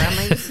of paper. I'm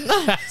like, this is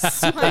not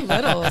so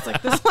little.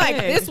 It's like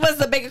this was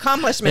the big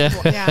accomplishment.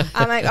 Yeah.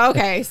 I'm like,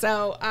 okay.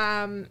 So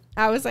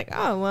I was like,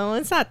 oh, well,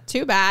 it's not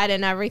too bad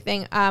and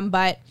everything.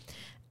 But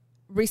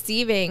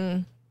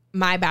receiving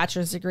my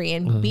bachelor's degree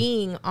and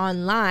being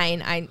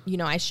online,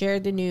 I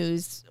shared the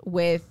news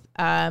with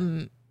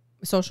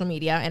social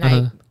media, and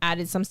I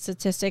added some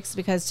statistics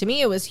because to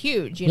me it was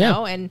huge, you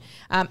know, and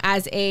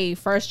as a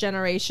first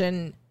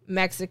generation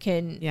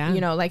Mexican,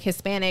 like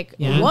Hispanic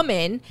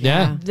woman,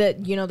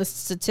 the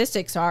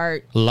statistics are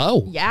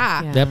Low.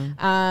 Yeah.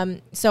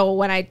 Yep. So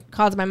when I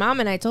called my mom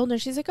and I told her,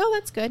 she's like, oh,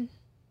 that's good.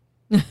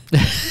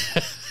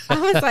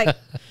 I was like,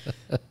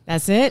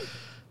 that's it.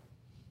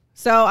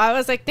 so I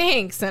was like,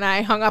 thanks. And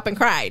I hung up and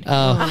cried.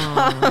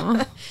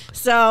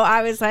 So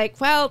I was like,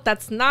 well,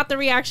 that's not the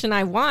reaction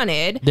I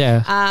wanted.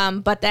 Yeah.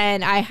 But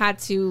then I had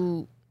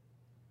to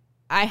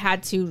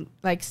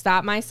like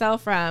stop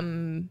myself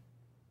from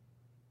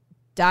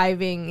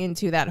diving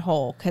into that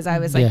hole. Cause I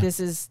was like, this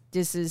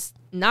is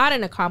not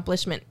an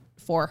accomplishment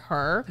for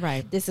her.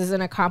 Right. This is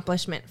an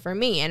accomplishment for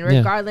me. And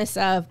regardless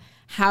of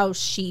how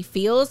she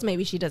feels,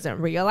 maybe she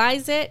doesn't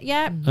realize it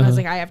yet. I was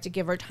like, I have to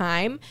give her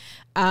time.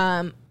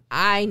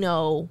 I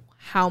know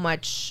how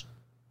much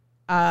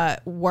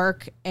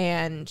work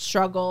and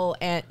struggle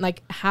and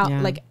like how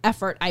like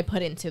effort I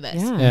put into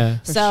this. Yeah.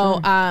 So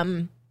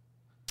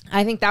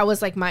I think that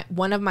was like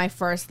one of my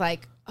first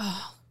like,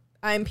 oh,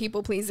 I'm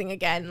people pleasing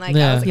again. Like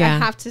I was like, I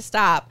have to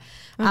stop.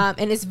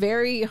 And it's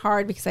very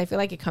hard because I feel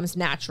like it comes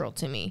natural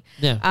to me.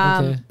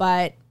 Yeah.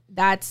 But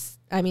that's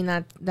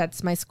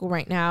my school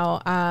right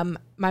now.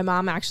 My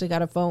mom actually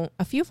got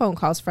a few phone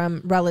calls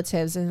from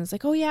relatives, and it's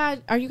like, oh yeah,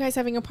 are you guys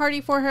having a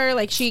party for her?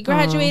 Like she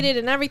graduated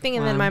and everything.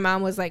 And then my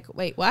mom was like,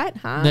 wait, what?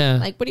 Huh? Yeah.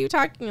 Like, what are you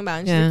talking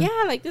about? And she's like,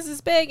 yeah, like this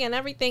is big and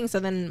everything. So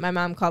then my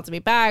mom called me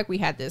back. We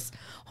had this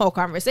whole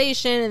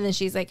conversation, and then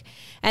she's like,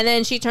 and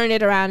then she turned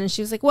it around and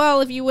she was like,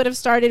 well, if you would have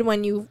started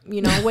when you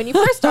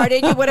first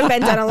started, you would have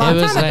been done a long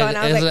time ago. And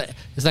I was like,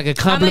 it's like a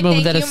compliment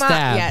without a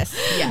stab.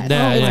 Yes.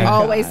 Yeah, it's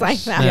always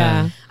like that.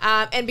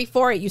 Yeah. And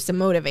before it used to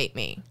motivate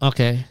me.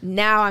 Okay.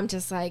 Now I'm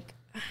just like,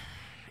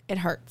 it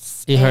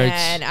hurts. It hurts.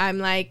 And I'm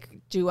like,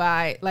 do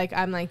I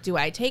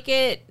take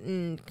it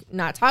and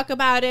not talk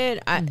about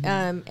it?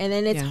 And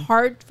then it's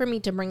hard for me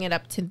to bring it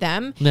up to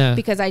them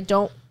because I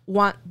don't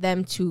want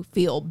them to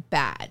feel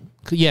bad.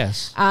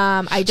 Yes.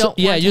 I don't.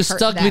 So, want you're to hurt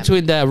stuck them.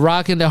 between the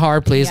rock and the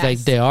hard place. Yes. Like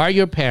they are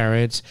your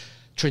parents.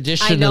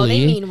 Traditionally, I know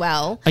they mean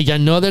well. I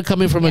know they're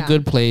coming from a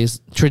good place.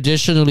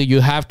 Traditionally,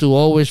 you have to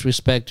always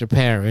respect your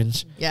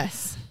parents.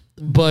 Yes.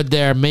 But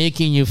they're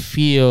making you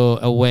feel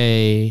a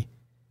way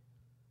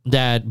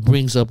that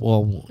brings up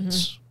all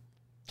wounds.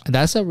 And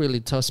that's a really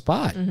tough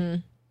spot.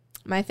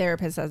 My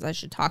therapist says I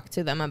should talk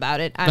to them about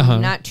it.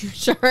 I'm not too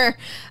sure.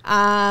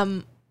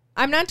 I'm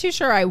not too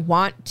sure I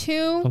want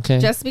to. Okay.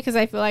 Just because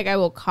I feel like I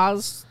will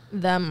cause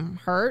them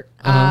hurt.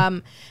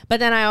 But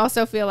then I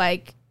also feel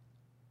like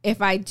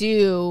if I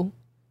do,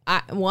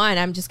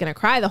 I'm just gonna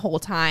cry the whole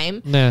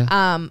time.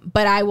 Yeah.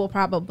 But I will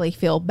probably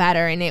feel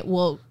better, and it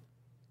will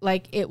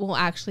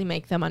actually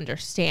make them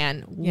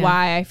understand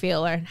why I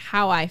feel or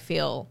how I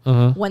feel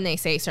when they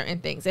say certain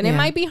things. And it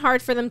might be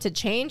hard for them to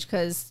change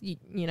because,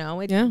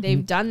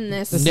 they've done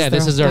this.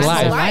 This is their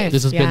life.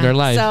 This has been their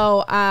life.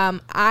 So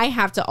I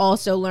have to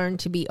also learn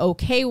to be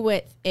okay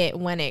with it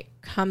when it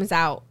comes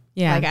out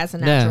like as a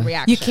natural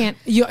reaction. You can't,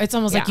 it's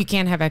almost like you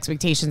can't have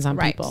expectations on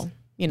people.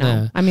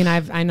 I mean,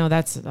 I know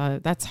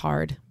that's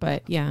hard,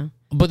 but yeah.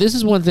 But this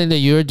is one thing that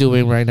you're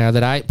doing right now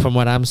that from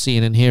what I'm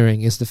seeing and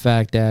hearing is the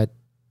fact that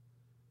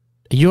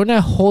you're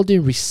not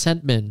holding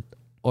resentment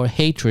or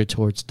hatred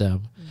towards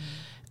them.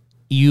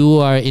 You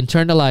are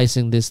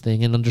internalizing this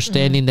thing and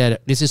understanding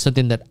that this is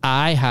something that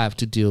I have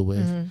to deal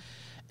with.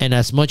 And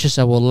as much as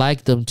I would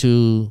like them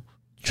to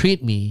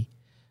treat me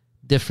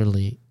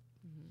differently,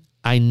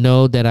 I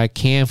know that I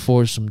can't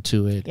force them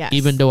to it,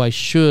 even though I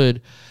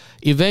should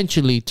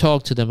eventually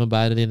talk to them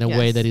about it in a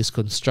way that is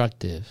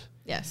constructive.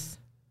 Yes.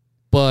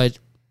 But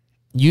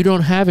you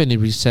don't have any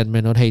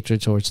resentment or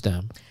hatred towards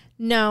them.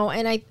 No,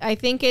 and I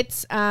think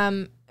it's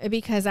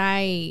because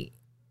I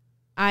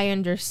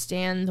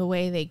understand the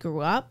way they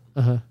grew up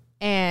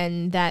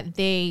and that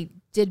they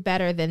did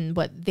better than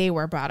what they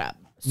were brought up.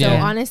 So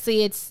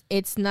honestly,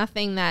 it's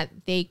nothing that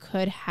they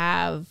could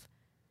have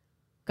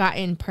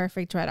gotten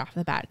perfect right off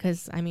the bat,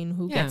 because I mean,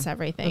 who gets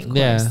everything? Of course.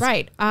 Yeah.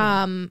 Right.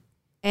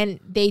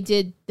 And they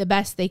did the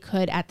best they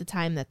could at the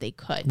time that they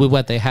could with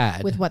what they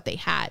had.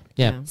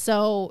 Yeah.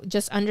 So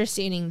just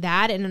understanding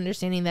that and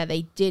understanding that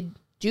they did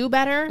do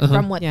better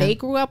from what they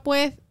grew up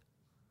with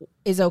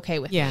is okay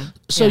with me.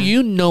 So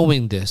you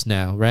knowing this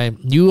now, right?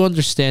 You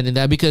understanding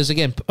that, because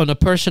again, on a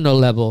personal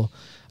level,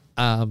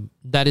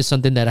 that is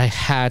something that I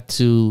had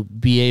to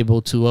be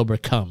able to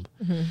overcome,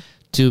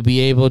 to be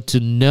able to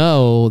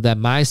know that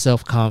my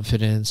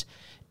self-confidence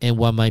and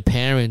what my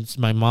parents,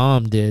 my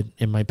mom did,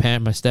 and my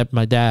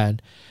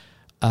dad,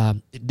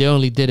 they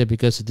only did it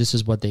because this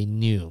is what they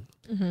knew.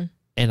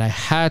 And I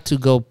had to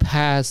go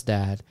past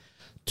that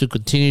to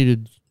continue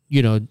to,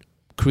 you know,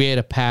 create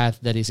a path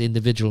that is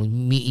individual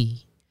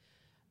me,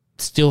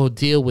 still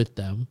deal with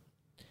them,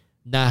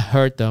 not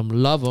hurt them,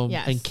 love them,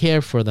 and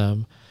care for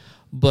them,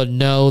 but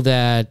know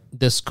that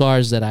the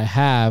scars that I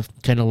have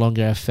can no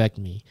longer affect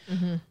me.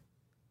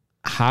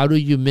 How do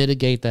you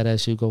mitigate that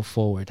as you go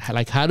forward?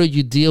 Like, how do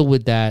you deal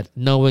with that,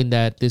 knowing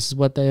that this is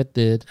what they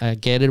did? I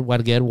get it, I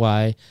get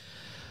why,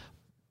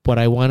 but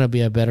I want to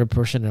be a better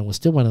person and I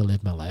still want to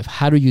live my life.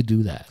 How do you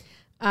do that?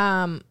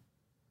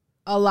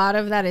 A lot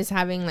of that is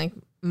having like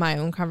my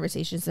own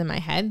conversations in my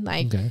head,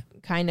 like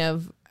kind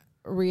of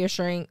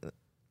reassuring,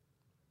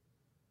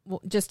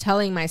 just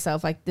telling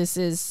myself like, this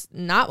is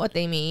not what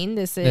they mean.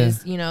 This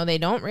is, you know, they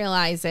don't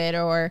realize it,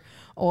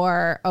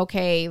 or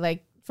okay,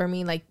 like for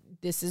me, like,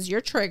 this is your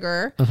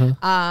trigger.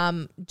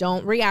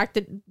 Don't react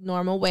the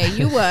normal way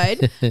you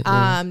would.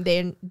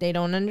 They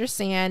don't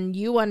understand.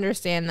 You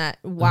understand that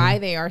why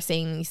they are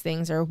saying these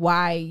things, or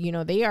why, you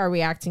know, they are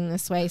reacting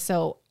this way.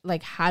 So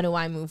like, how do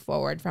I move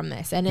forward from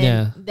this? And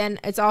then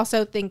it's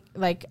also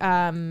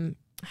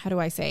how do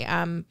I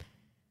say,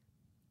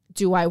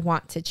 do I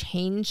want to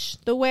change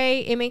the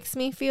way it makes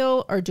me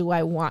feel, or do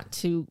I want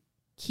to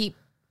keep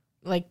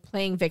like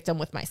playing victim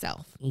with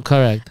myself?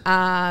 Correct.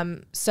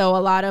 So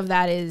a lot of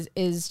that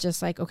is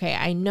just like, okay,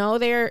 I know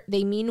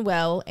they mean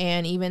well,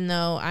 and even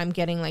though I'm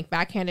getting like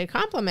backhanded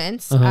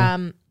compliments,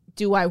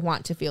 do I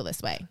want to feel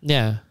this way?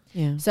 Yeah.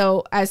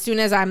 So as soon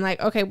as I'm like,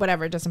 okay,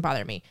 whatever, it doesn't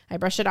bother me, I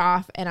brush it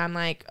off, and I'm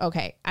like,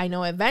 okay, I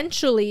know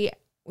eventually,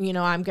 you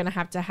know, I'm gonna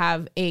have to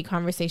have a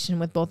conversation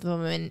with both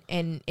of them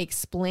and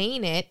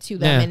explain it to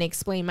them, and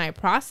explain my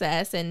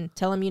process, and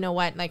tell them, you know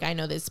what, like, I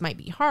know this might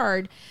be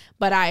hard,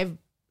 but I've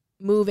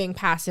moving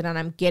past it, and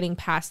I'm getting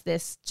past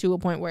this to a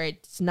point where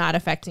it's not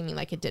affecting me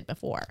like it did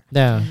before.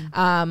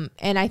 And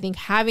I think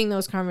having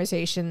those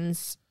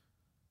conversations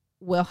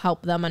will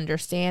help them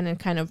understand and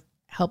kind of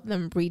help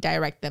them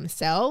redirect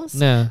themselves.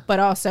 But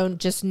also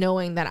just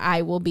knowing that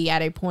I will be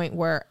at a point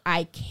where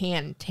I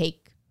can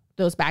take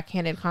those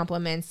backhanded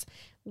compliments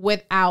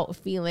without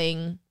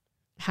feeling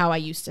how I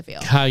used to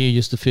feel. How you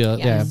used to feel.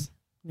 Yes.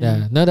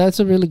 Yeah. No, that's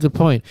a really good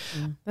point.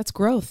 That's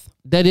growth.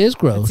 That is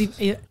growth.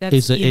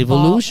 It's an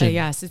evolution.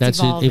 Yes, it's that's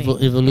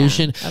evolving.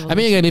 Evolution. I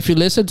mean, again, if you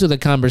listen to the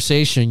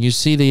conversation, you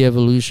see the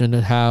evolution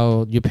of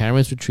how your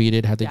parents were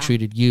treated, how they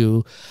treated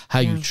you, how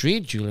you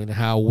treat Julian,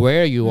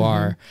 where you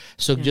are.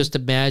 So just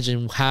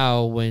imagine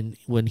how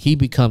when he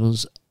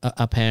becomes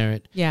a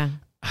parent,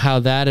 how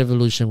that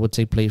evolution would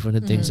take place from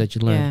the things that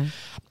you learn.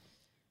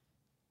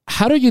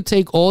 How do you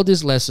take all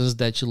these lessons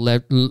that you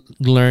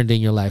learned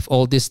in your life,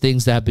 all these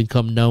things that have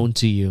become known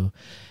to you,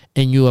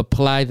 and you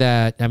apply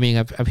that? I mean,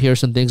 I've heard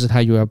some things on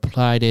how you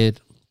applied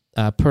it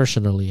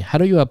personally. How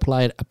do you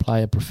apply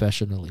it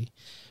professionally?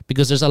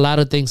 Because there's a lot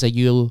of things that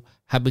you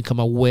have become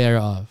aware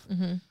of.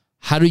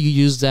 How do you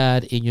use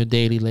that in your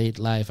daily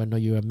life? I know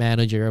you're a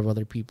manager of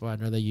other people. I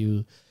know that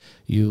you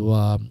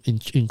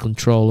in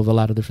control of a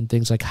lot of different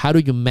things. Like, how do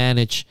you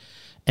manage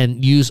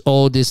and use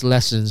all these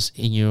lessons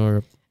in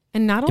your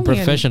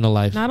professional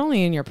life? Not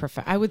only in your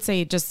I would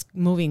say just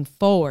moving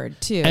forward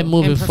too. And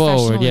moving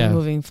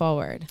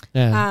forward.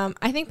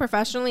 I think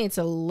professionally it's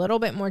a little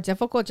bit more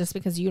difficult just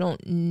because you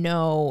don't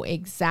know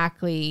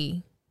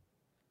exactly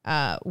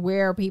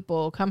where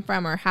people come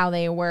from or how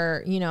they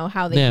were, you know,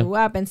 how they grew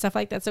up and stuff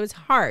like that. So it's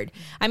hard.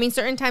 I mean,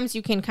 certain times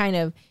you can kind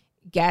of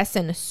guess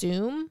and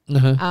assume,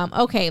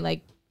 okay,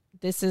 like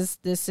this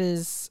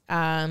is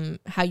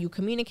how you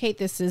communicate.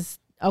 This is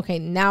okay.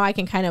 Now I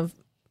can kind of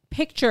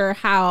picture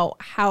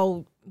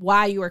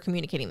why you are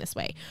communicating this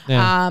way.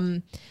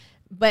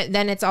 But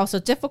then it's also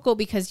difficult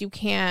because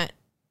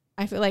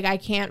I feel like I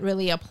can't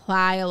really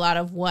apply a lot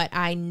of what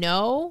I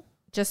know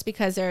just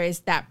because there is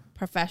that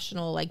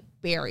professional like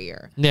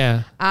barrier.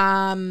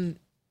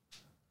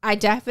 I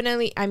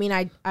definitely, I mean,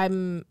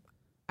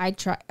 I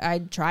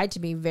try to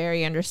be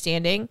very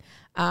understanding.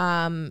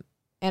 And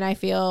I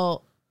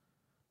feel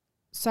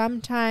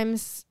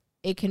sometimes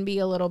it can be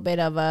a little bit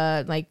of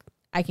a, like,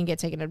 I can get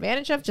taken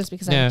advantage of just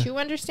because I'm too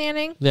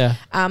understanding.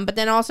 But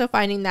then also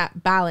finding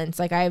that balance.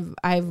 Like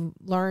I've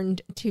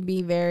learned to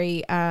be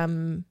very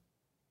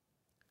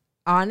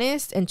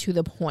honest and to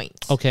the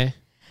point. Okay.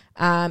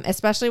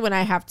 Especially when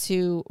I have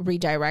to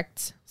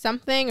redirect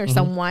something or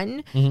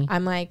someone.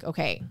 I'm like,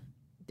 okay,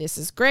 this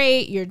is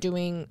great. You're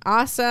doing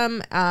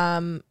awesome.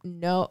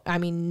 No, I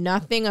mean,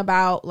 nothing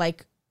about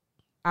like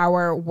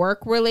our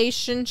work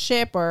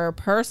relationship or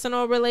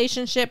personal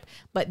relationship,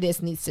 but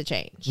this needs to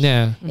change.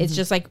 Yeah. It's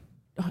just like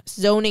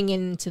zoning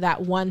into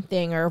that one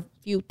thing or a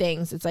few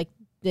things. It's like,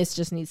 this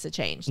just needs to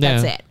change.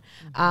 That's it.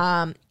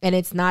 And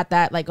it's not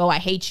that like, oh, I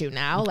hate you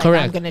now. Like,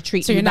 Correct. I'm going to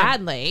treat you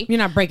badly. You're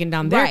not breaking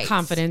down their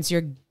confidence.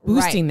 You're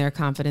boosting their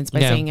confidence by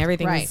saying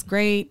everything is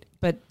great,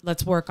 but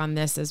let's work on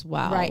this as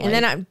well. Right. And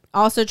then I'm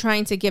also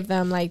trying to give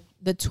them like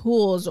the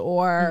tools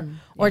or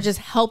just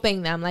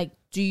helping them. Like,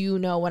 do you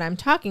know what I'm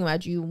talking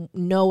about? Do you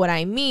know what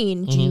I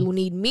mean? Do you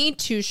need me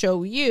to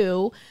show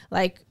you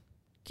like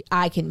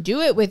I can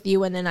do it with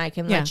you and then I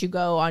can let you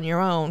go on your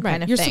own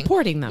kind of You're thing. You're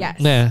supporting them.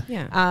 Yes.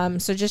 Yeah.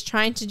 So just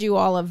trying to do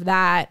all of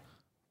that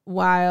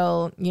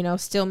while, you know,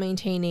 still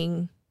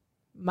maintaining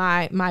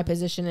my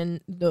position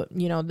in the,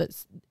 you know,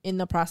 in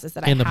the process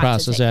that I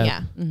have to take.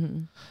 Yeah.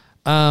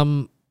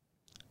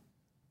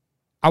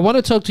 I want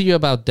to talk to you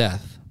about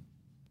death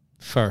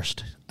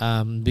first,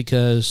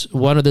 because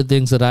one of the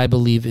things that I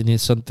believe in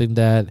is something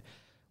that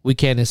we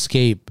can't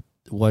escape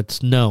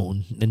what's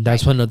known, and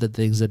that's one of the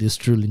things that is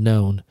truly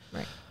known.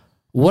 Right.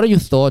 What are your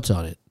thoughts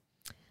on it?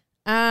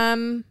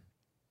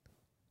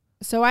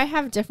 So I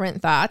have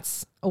different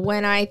thoughts.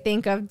 When I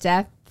think of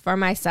death for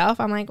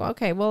myself, I'm like,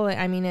 okay, well,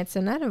 I mean, it's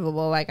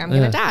inevitable. Like, I'm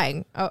going to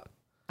die. Oh,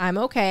 I'm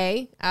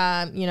okay.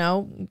 You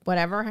know,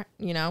 whatever,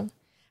 you know,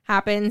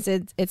 happens,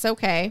 it's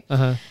okay.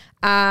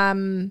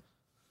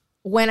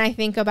 When I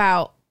think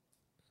about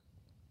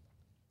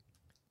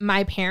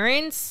my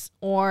parents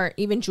or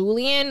even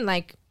Julian,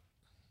 like,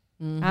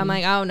 I'm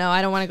like, oh no,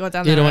 I don't want to go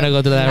down that road. You don't want to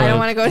go to that road. I don't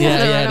want to go down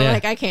that road. I'm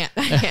like, I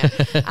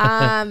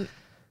can't.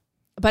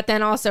 But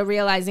then also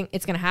realizing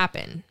it's going to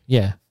happen.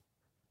 Yeah.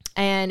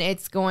 And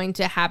it's going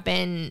to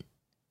happen,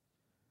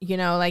 you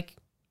know, like,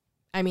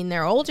 I mean,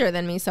 they're older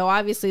than me, so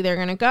obviously they're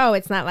going to go.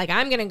 It's not like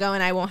I'm going to go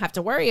and I won't have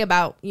to worry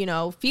about, you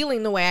know,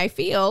 feeling the way I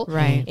feel.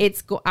 Right.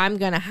 I'm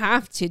going to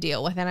have to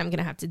deal with it. I'm going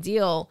to have to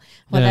deal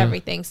with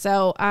everything.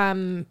 So,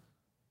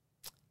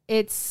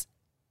 it's,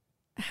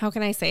 how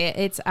can I say it?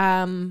 It's,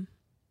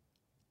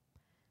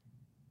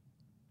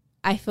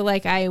 I feel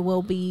like I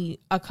will be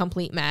a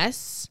complete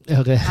mess.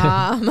 Okay.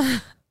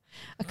 A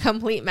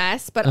complete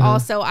mess, but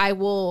also I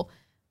will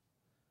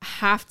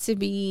have to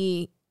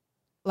be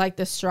like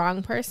the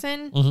strong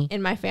person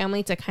in my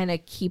family to kind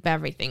of keep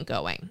everything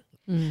going.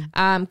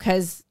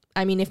 Cause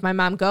I mean, if my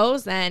mom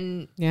goes,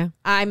 then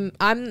I'm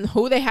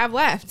who they have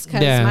left,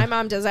 cause my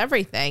mom does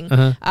everything.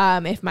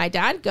 If my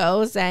dad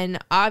goes, then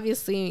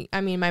obviously,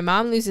 I mean, my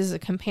mom loses a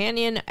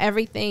companion,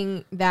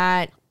 everything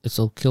that it's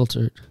all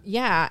kiltered.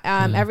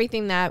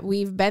 Everything that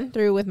we've been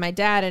through with my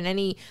dad and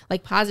any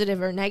like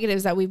positive or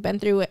negatives that we've been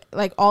through,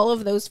 like all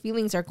of those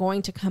feelings are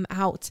going to come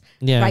out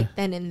right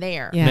then and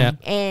there.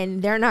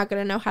 And they're not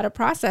going to know how to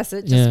process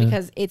it just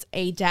because it's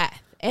a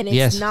death. And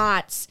it's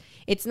not,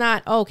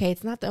 okay,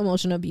 it's not the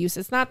emotional abuse.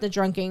 It's not the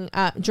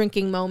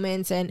drinking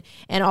moments and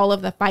all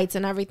of the fights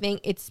and everything.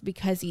 It's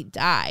because he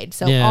died.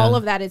 So all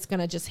of that is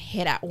going to just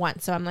hit at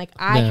once. So I'm like,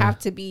 I have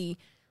to be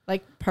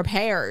like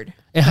prepared.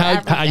 And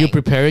how are you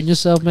preparing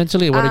yourself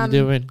mentally? What are you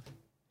doing?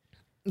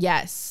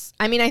 Yes.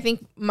 I mean, I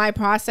think my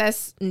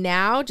process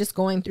now, just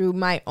going through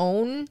my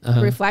own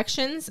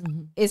reflections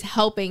is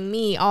helping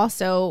me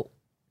also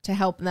to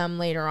help them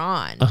later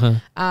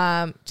on.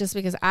 Just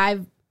because I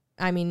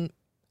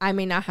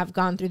may not have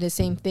gone through the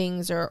same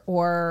things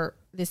or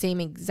the same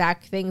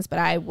exact things, but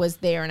I was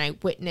there and I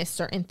witnessed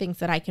certain things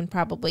that I can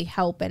probably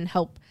help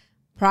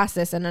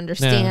process and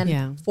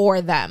understand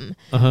for them.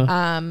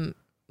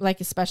 Like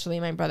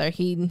especially my brother,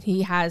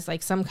 he has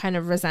like some kind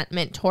of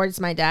resentment towards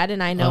my dad,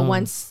 and I know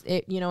once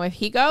if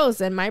he goes,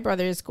 then my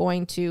brother is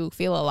going to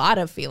feel a lot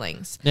of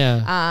feelings.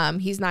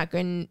 He's not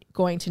going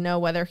to know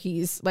whether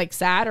he's like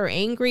sad or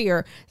angry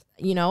or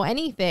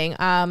anything.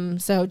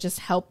 So just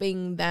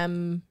helping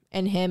them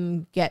and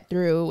him get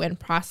through and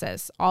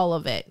process all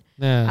of it.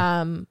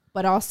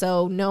 But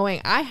also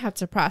knowing I have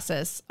to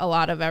process a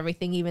lot of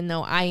everything, even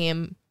though I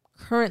am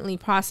currently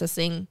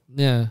processing.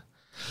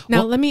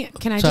 Now,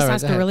 can I just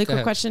ask a really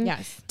quick question?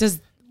 Yes. Does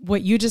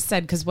what you just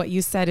said, because what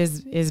you said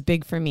is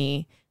big for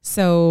me.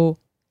 So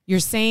you're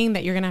saying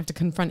that you're going to have to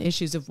confront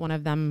issues if one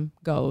of them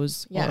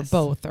goes or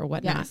both or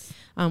whatnot,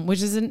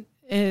 which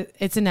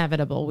it's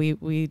inevitable.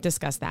 We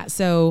discussed that.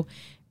 So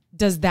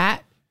does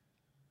that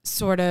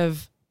sort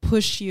of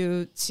push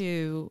you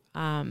to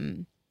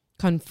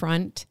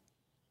confront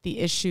the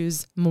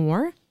issues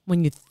more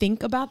when you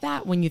think about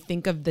that, when you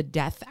think of the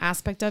death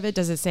aspect of it?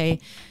 Does it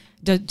say...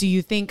 Do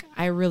you think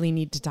I really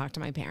need to talk to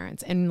my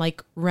parents and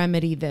like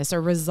remedy this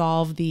or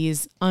resolve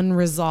these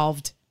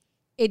unresolved?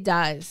 It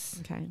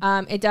does. Okay.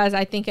 It does.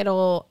 I think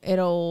it'll,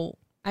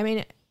 I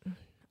mean,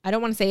 I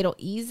don't want to say it'll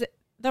ease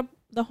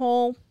the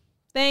whole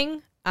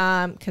thing.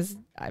 Cause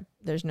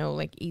there's no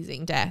like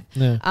easing death.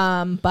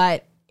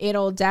 But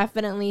it'll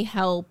definitely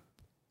help,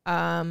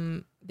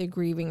 the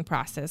grieving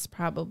process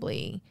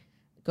probably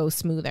go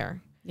smoother.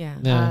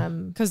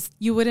 Cause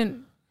you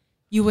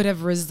would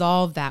have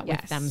resolved that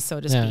with them,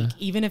 so to speak.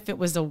 Even if it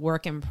was a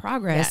work in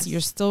progress,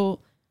 you're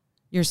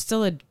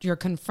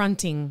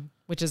confronting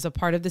which is a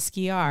part of the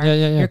ski-R,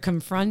 Yeah. you're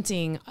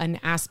confronting an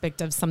aspect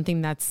of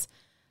something that's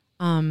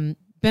been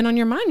on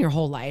your mind your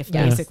whole life,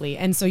 basically.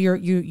 And so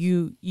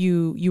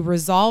you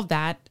resolve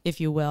that,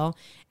 if you will,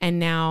 and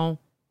now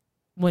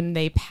when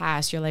they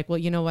pass, you're like, well,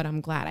 you know what?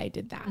 I'm glad I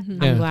did that.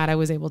 Mm-hmm. I'm glad I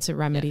was able to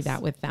remedy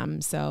that with them.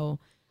 So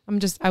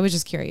I was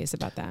just curious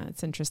about that.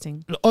 It's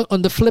interesting.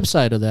 On the flip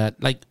side of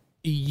that, like,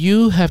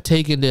 you have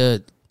taken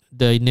the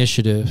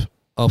initiative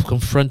of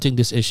confronting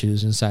these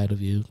issues inside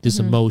of you, these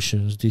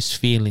emotions, these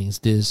feelings,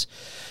 these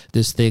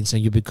things,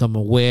 and you become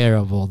aware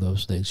of all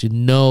those things. You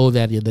know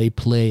that they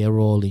play a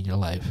role in your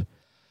life.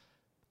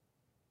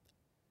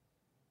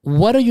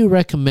 What do you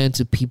recommend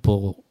to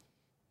people,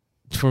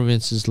 for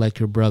instance, like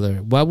your brother?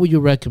 What would you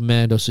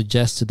recommend or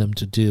suggest to them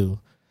to do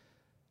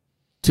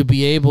to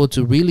be able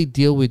to really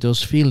deal with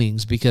those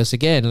feelings? Because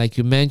again, like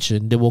you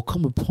mentioned, there will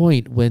come a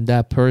point when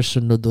that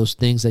person or those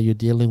things that you're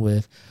dealing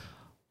with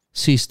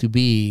cease to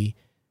be,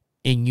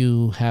 and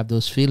you have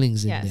those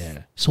feelings in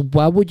there. So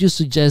what would you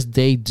suggest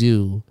they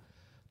do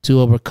to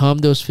overcome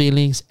those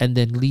feelings and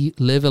then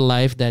live a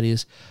life that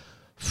is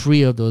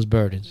free of those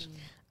burdens?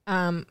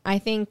 I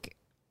think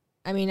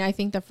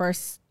the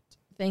first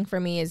thing for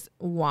me is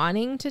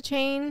wanting to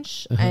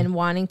change and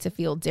wanting to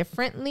feel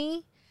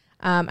differently,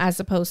 as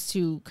opposed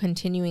to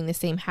continuing the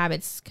same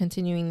habits,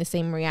 continuing the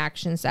same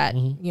reactions that,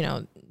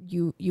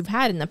 you've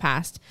had in the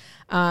past.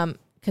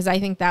 Because I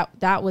think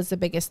that was the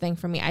biggest thing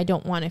for me. I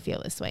don't want to feel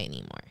this way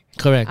anymore.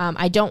 Correct.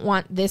 I don't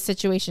want this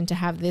situation to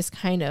have this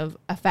kind of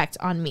effect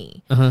on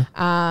me.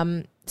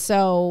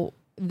 So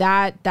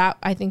that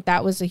I think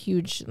that was a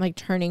huge like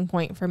turning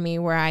point for me,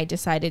 where I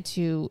decided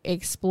to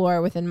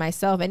explore within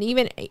myself. And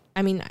even,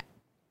 I mean,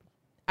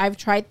 I've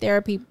tried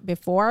therapy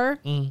before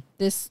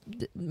this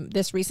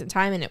recent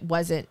time, and it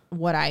wasn't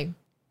what I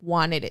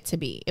wanted it to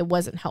be. It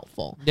wasn't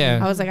helpful. Yeah.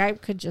 I was like, I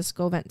could just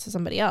go vent to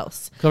somebody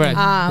else. Correct.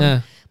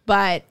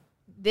 But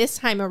this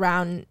time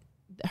around,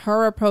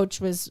 her approach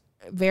was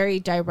very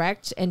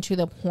direct and to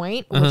the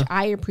point, which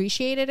I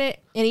appreciated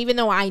it. And even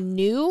though I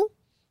knew,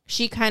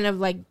 she kind of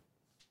like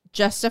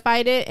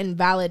justified it and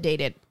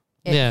validated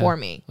it for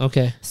me.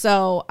 Okay.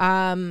 So,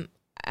 I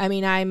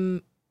mean,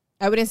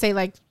 I wouldn't say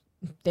like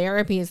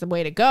therapy is the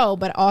way to go,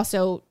 but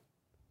also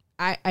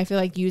I feel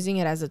like using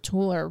it as a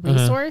tool or a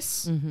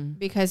resource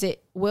because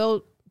it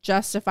will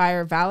justify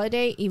or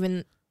validate,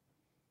 even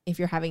if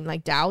you're having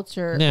like doubts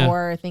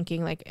or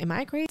thinking like, am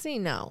I crazy?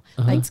 No.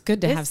 Like, it's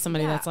good to have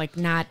somebody that's like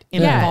not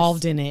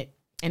involved in it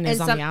and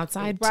is on the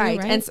outside right,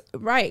 too, right?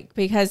 And right,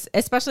 because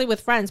especially with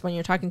friends, when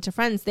you're talking to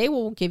friends, they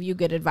will give you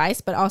good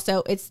advice, but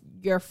also it's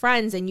your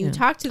friends and you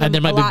talk to them and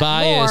there might be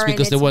bias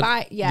because they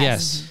want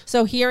yes.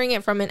 So hearing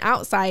it from an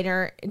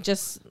outsider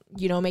just,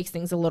 makes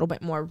things a little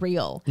bit more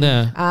real.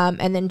 Yeah.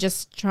 And then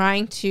just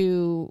trying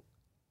to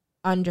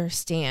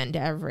understand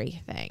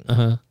everything.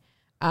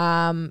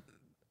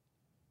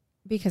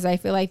 Because I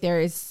feel like there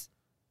is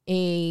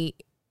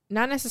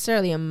not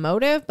necessarily a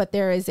motive, but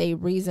there is a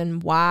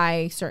reason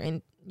why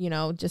certain,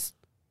 just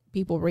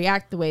people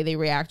react the way they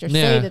react or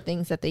say the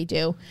things that they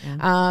do.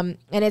 And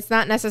it's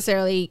not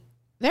necessarily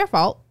their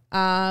fault.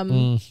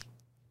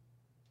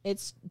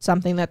 It's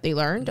something that they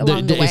learned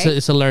along the way.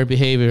 It's a learned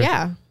behavior.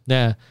 Yeah.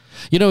 Yeah.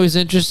 It's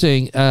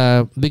interesting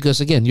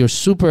because, again, you're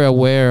super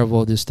aware of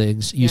all these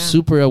things. You're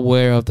super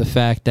aware of the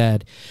fact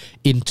that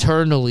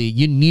internally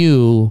you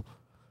knew,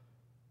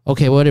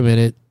 okay, wait a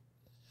minute,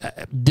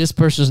 this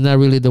person's not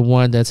really the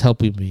one that's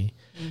helping me.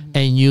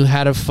 And you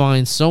had to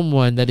find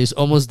someone that is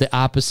almost the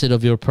opposite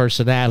of your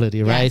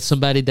personality, right?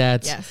 Somebody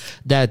that's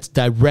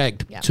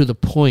direct to the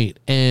point.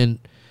 And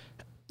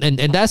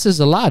that says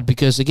a lot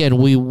because, again,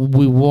 we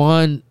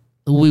want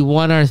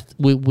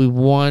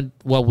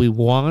what we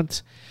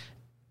want,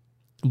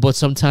 but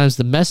sometimes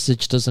the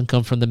message doesn't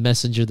come from the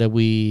messenger that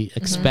we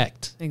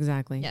expect.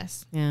 Exactly.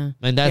 Yes. Yeah.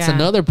 And that's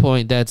another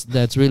point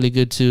that's really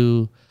good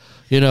to,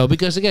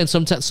 because again,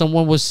 sometimes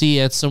someone will see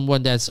as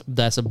someone that's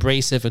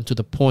abrasive and to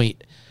the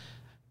point,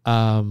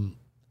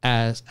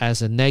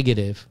 as a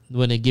negative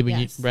when they're giving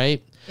you,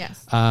 right?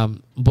 Yes.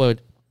 But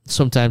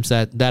sometimes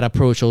that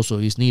approach also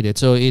is needed.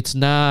 So it's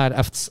not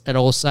at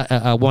all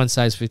one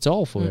size fits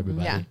all for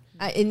everybody. Yeah.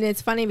 And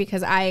it's funny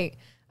because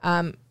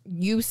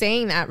you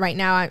saying that right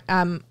now,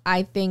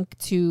 I think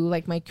to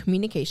like my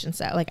communication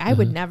style, like I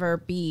would never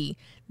be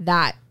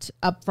that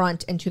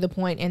upfront and to the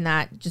point and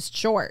that just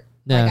short.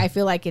 Yeah. Like I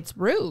feel like it's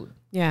rude.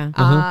 Yeah.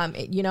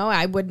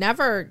 I would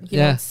never,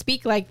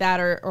 speak like that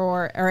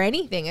or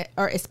anything,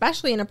 or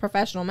especially in a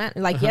professional manner.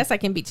 Like, yes, I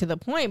can be to the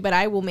point, but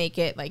I will make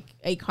it like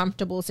a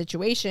comfortable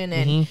situation.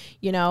 And,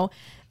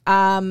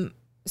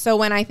 so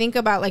when I think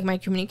about like my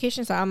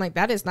communication style, I'm like,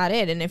 that is not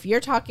it. And if you're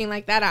talking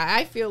like that,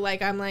 I feel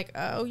like I'm like,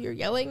 oh, you're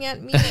yelling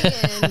at me,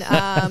 and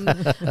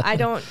I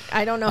don't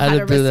know how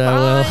to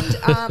respond.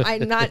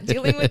 I'm not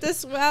dealing with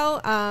this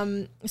well.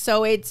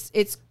 So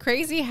it's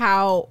crazy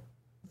how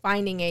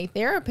finding a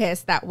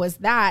therapist that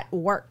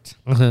worked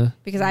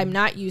because I'm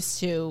not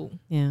used to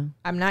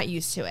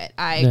it.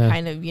 I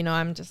kind of,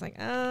 I'm just like,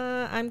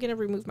 I'm going to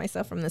remove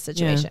myself from the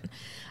situation.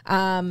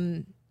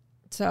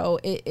 So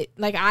it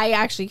like I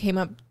actually came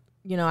up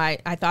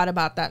I thought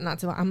about that not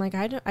too long. I'm like,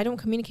 I don't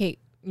communicate,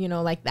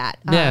 like that.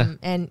 Yeah.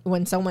 And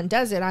when someone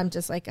does it, I'm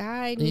just like,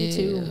 I need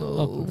to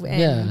move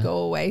and go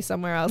away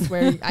somewhere else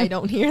where I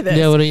don't hear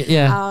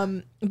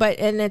this. But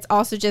it's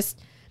also just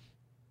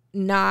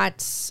not,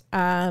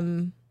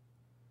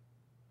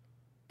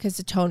 because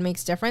the tone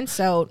makes difference.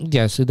 So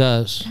yes, it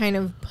does. Kind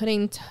of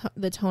putting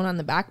the tone on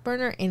the back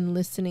burner and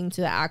listening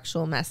to the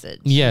actual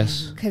message.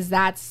 Yes. Because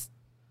that's,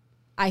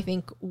 I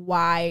think,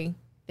 why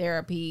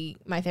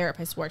my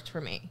therapist worked for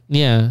me.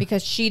 Yeah.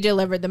 Because she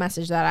delivered the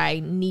message that I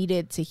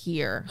needed to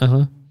hear.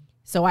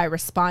 So I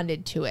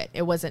responded to it.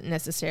 It wasn't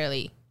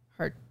necessarily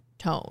her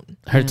tone.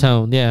 Her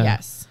tone, yeah.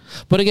 Yes.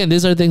 But again,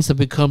 these are things that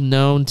become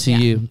known to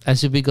you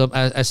as you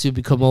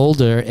become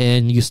older,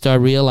 and you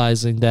start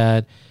realizing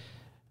that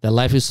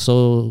life is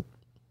so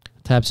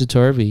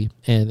topsy-turvy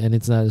and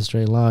it's not a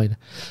straight line.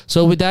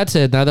 So with that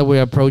said, now that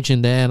we're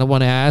approaching the end, I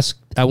want to ask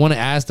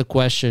the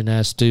question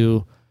as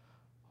to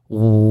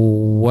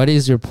what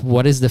is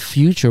the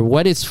future?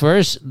 What is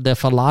first the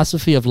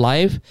philosophy of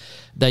life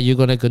that you're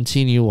going to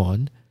continue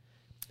on?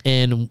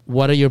 And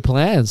what are your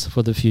plans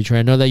for the future?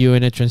 I know that you're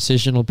in a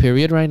transitional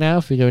period right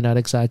now, figuring out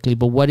exactly,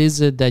 but what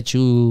is it that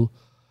you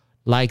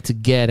like to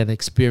get and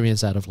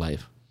experience out of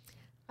life?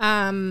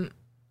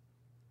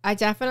 I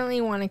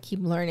definitely want to keep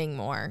learning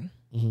more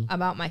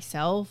about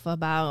myself,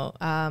 about,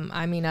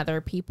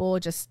 other people,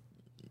 just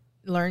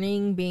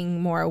learning, being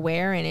more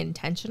aware and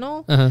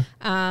intentional.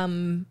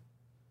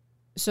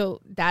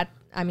 So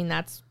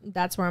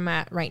that's where I'm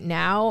at right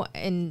now.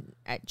 And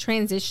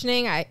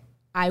transitioning,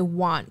 I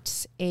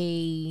want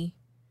a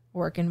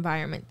work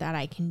environment that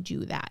I can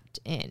do that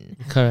in.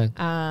 Correct.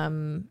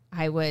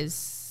 I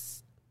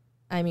was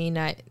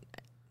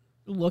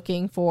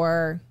looking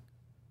for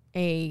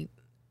a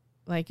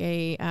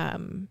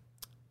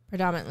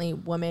predominantly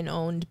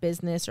woman-owned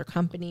business or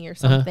company or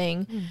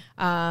something,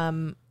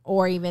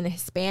 or even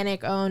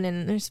Hispanic owned,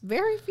 and there's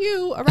very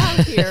few around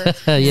here.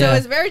 So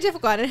it's very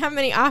difficult. I didn't have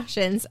many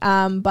options,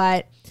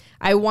 but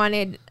I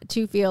wanted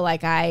to feel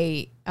like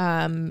I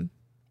am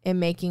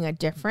making a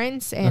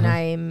difference, and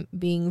I'm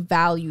being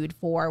valued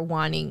for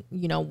wanting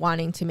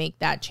to make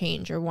that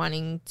change or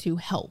wanting to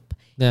help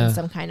in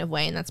some kind of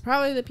way. And that's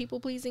probably the people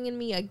pleasing in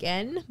me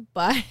again,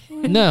 but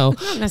no,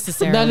 not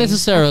necessarily. Not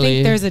necessarily. I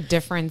think there's a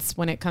difference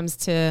when it comes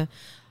to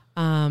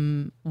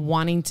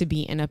wanting to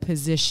be in a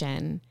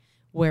position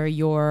where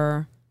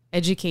your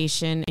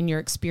education and your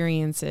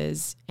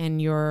experiences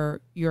and your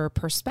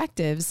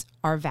perspectives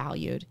are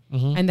valued,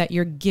 and that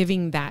you're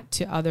giving that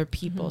to other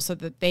people so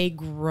that they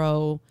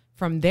grow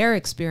from their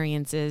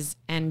experiences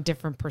and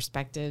different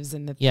perspectives,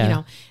 and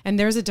and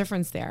there's a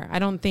difference there. I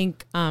don't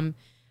think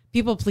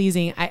people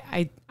pleasing.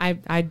 I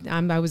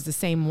was the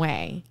same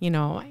way,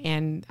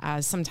 and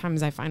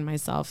sometimes I find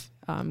myself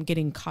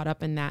getting caught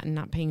up in that and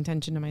not paying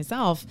attention to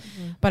myself.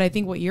 But I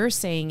think what you're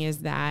saying is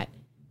that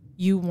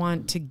you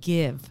want to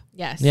give.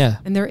 Yes. Yeah.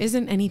 And there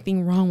isn't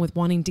anything wrong with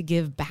wanting to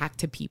give back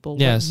to people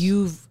what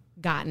you've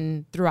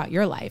gotten throughout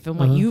your life and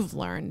what you've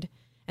learned,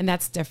 and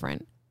that's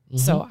different.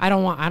 So I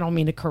don't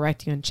mean to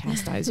correct you and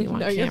chastise you on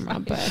camera,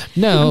 but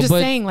I'm just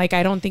saying,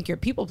 I don't think you're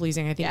people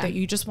pleasing. I think that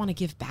you just want to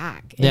give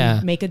back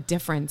and make a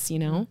difference,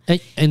 And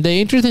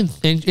the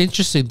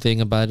interesting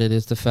thing about it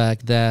is the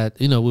fact that,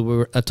 we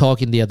were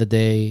talking the other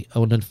day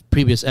on a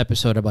previous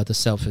episode about the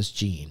selfish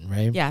gene,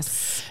 right?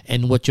 Yes.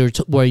 And what you're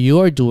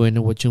doing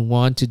and what you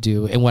want to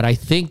do, and what I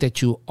think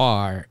that you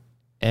are,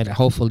 and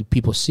hopefully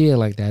people see it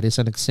like that, is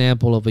an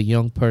example of a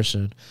young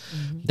person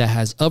that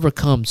has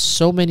overcome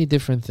so many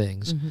different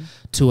things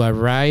to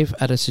arrive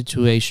at a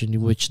situation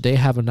in which they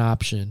have an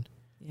option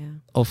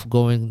of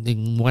going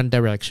in one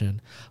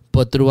direction.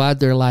 But throughout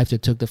their life, they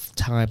took the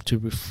time to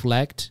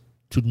reflect,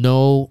 to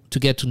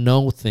get to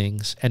know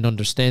things and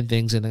understand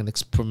things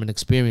from an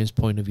experience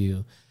point of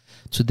view,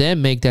 to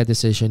then make that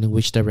decision in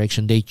which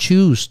direction they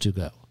choose to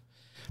go.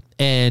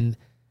 And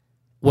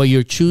what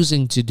you're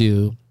choosing to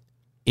do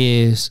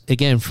is,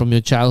 again, from your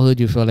childhood,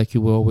 you felt like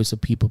you were always a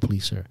people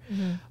pleaser.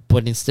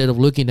 But instead of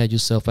looking at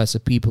yourself as a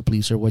people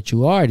pleaser, what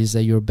you are is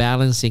that you're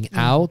balancing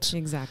out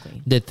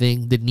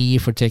the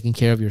need for taking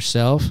care of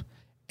yourself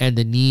and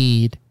the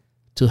need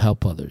to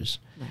help others.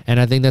 And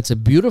I think that's a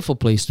beautiful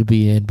place to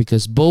be in,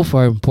 because both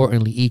are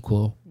importantly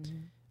equal.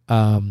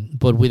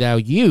 But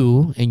without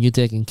you and you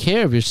taking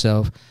care of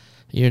yourself,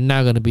 you're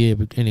not going to be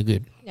any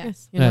good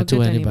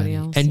to anybody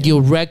else. And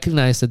you'll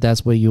recognize that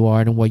that's where you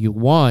are, and what you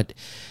want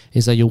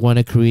is that you want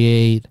to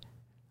create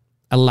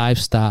a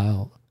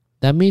lifestyle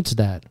that meets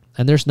that.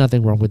 And there's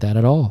nothing wrong with that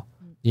at all.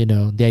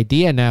 The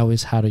idea now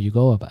is, how do you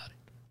go about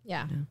it?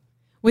 Yeah.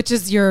 Which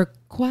is your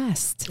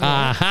quest.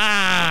 Aha.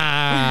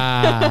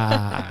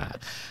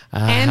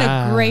 And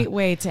a great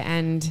way to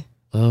end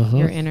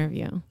your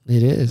interview.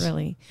 It is.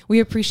 Really.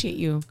 We appreciate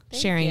you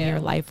sharing your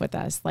life with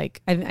us.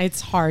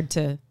 It's hard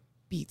to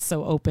be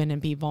so open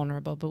and be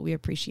vulnerable, but we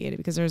appreciate it,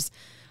 because there's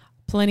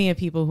plenty of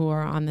people who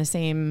are on the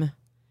same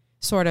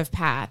sort of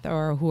path,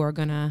 or who are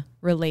going to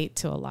relate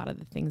to a lot of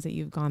the things that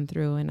you've gone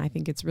through. And I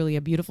think it's really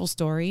a beautiful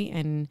story.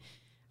 And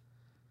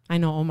I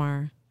know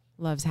Omar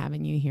loves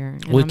having you here.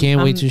 And We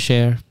can't wait to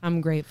share. I'm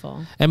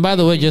grateful. And by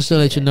the way, just to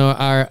let you know,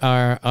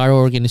 our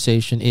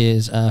organization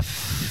is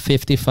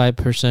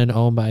 55%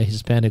 owned by a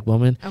Hispanic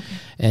woman,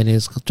 and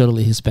it's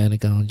totally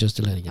Hispanic owned. Just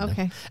to let you know.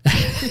 Okay.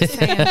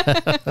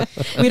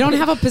 We don't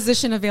have a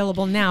position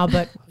available now,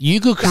 but you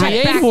could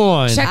create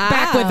one. Check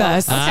back with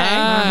us.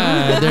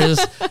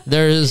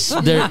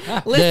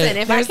 Listen,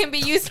 if I can be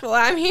useful,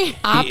 I'm here.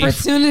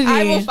 Opportunity.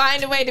 I will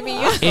find a way to be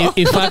useful.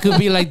 If I could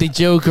be like the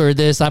Joker,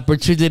 there's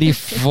opportunity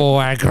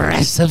for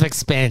aggressive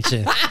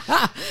expansion.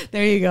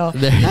 There you go.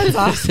 That's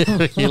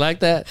awesome. You like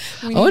that?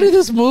 What are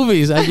those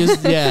movies? I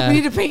just We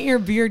need to paint your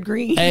beard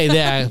green. Hey,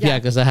 yeah,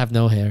 because I have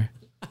no hair.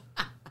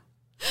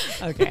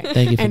 Okay.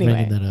 Thank you for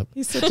bringing that up.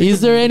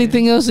 Is there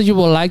anything else that you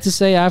would like to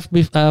say at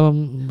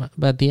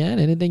the end?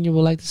 Anything you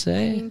would like to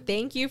say?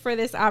 Thank you for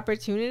this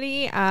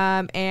opportunity.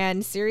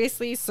 And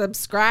seriously,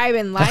 subscribe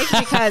and like,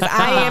 because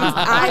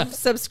I've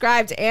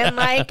subscribed and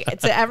like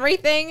to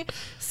everything.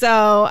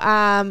 So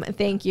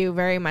thank you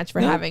very much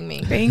for having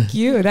me. Thank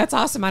you. That's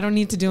awesome. I don't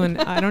need to do an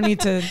outro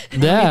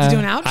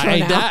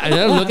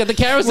now. Look at the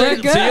camera. See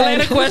you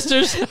later,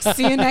 Questers.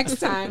 See you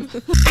next time.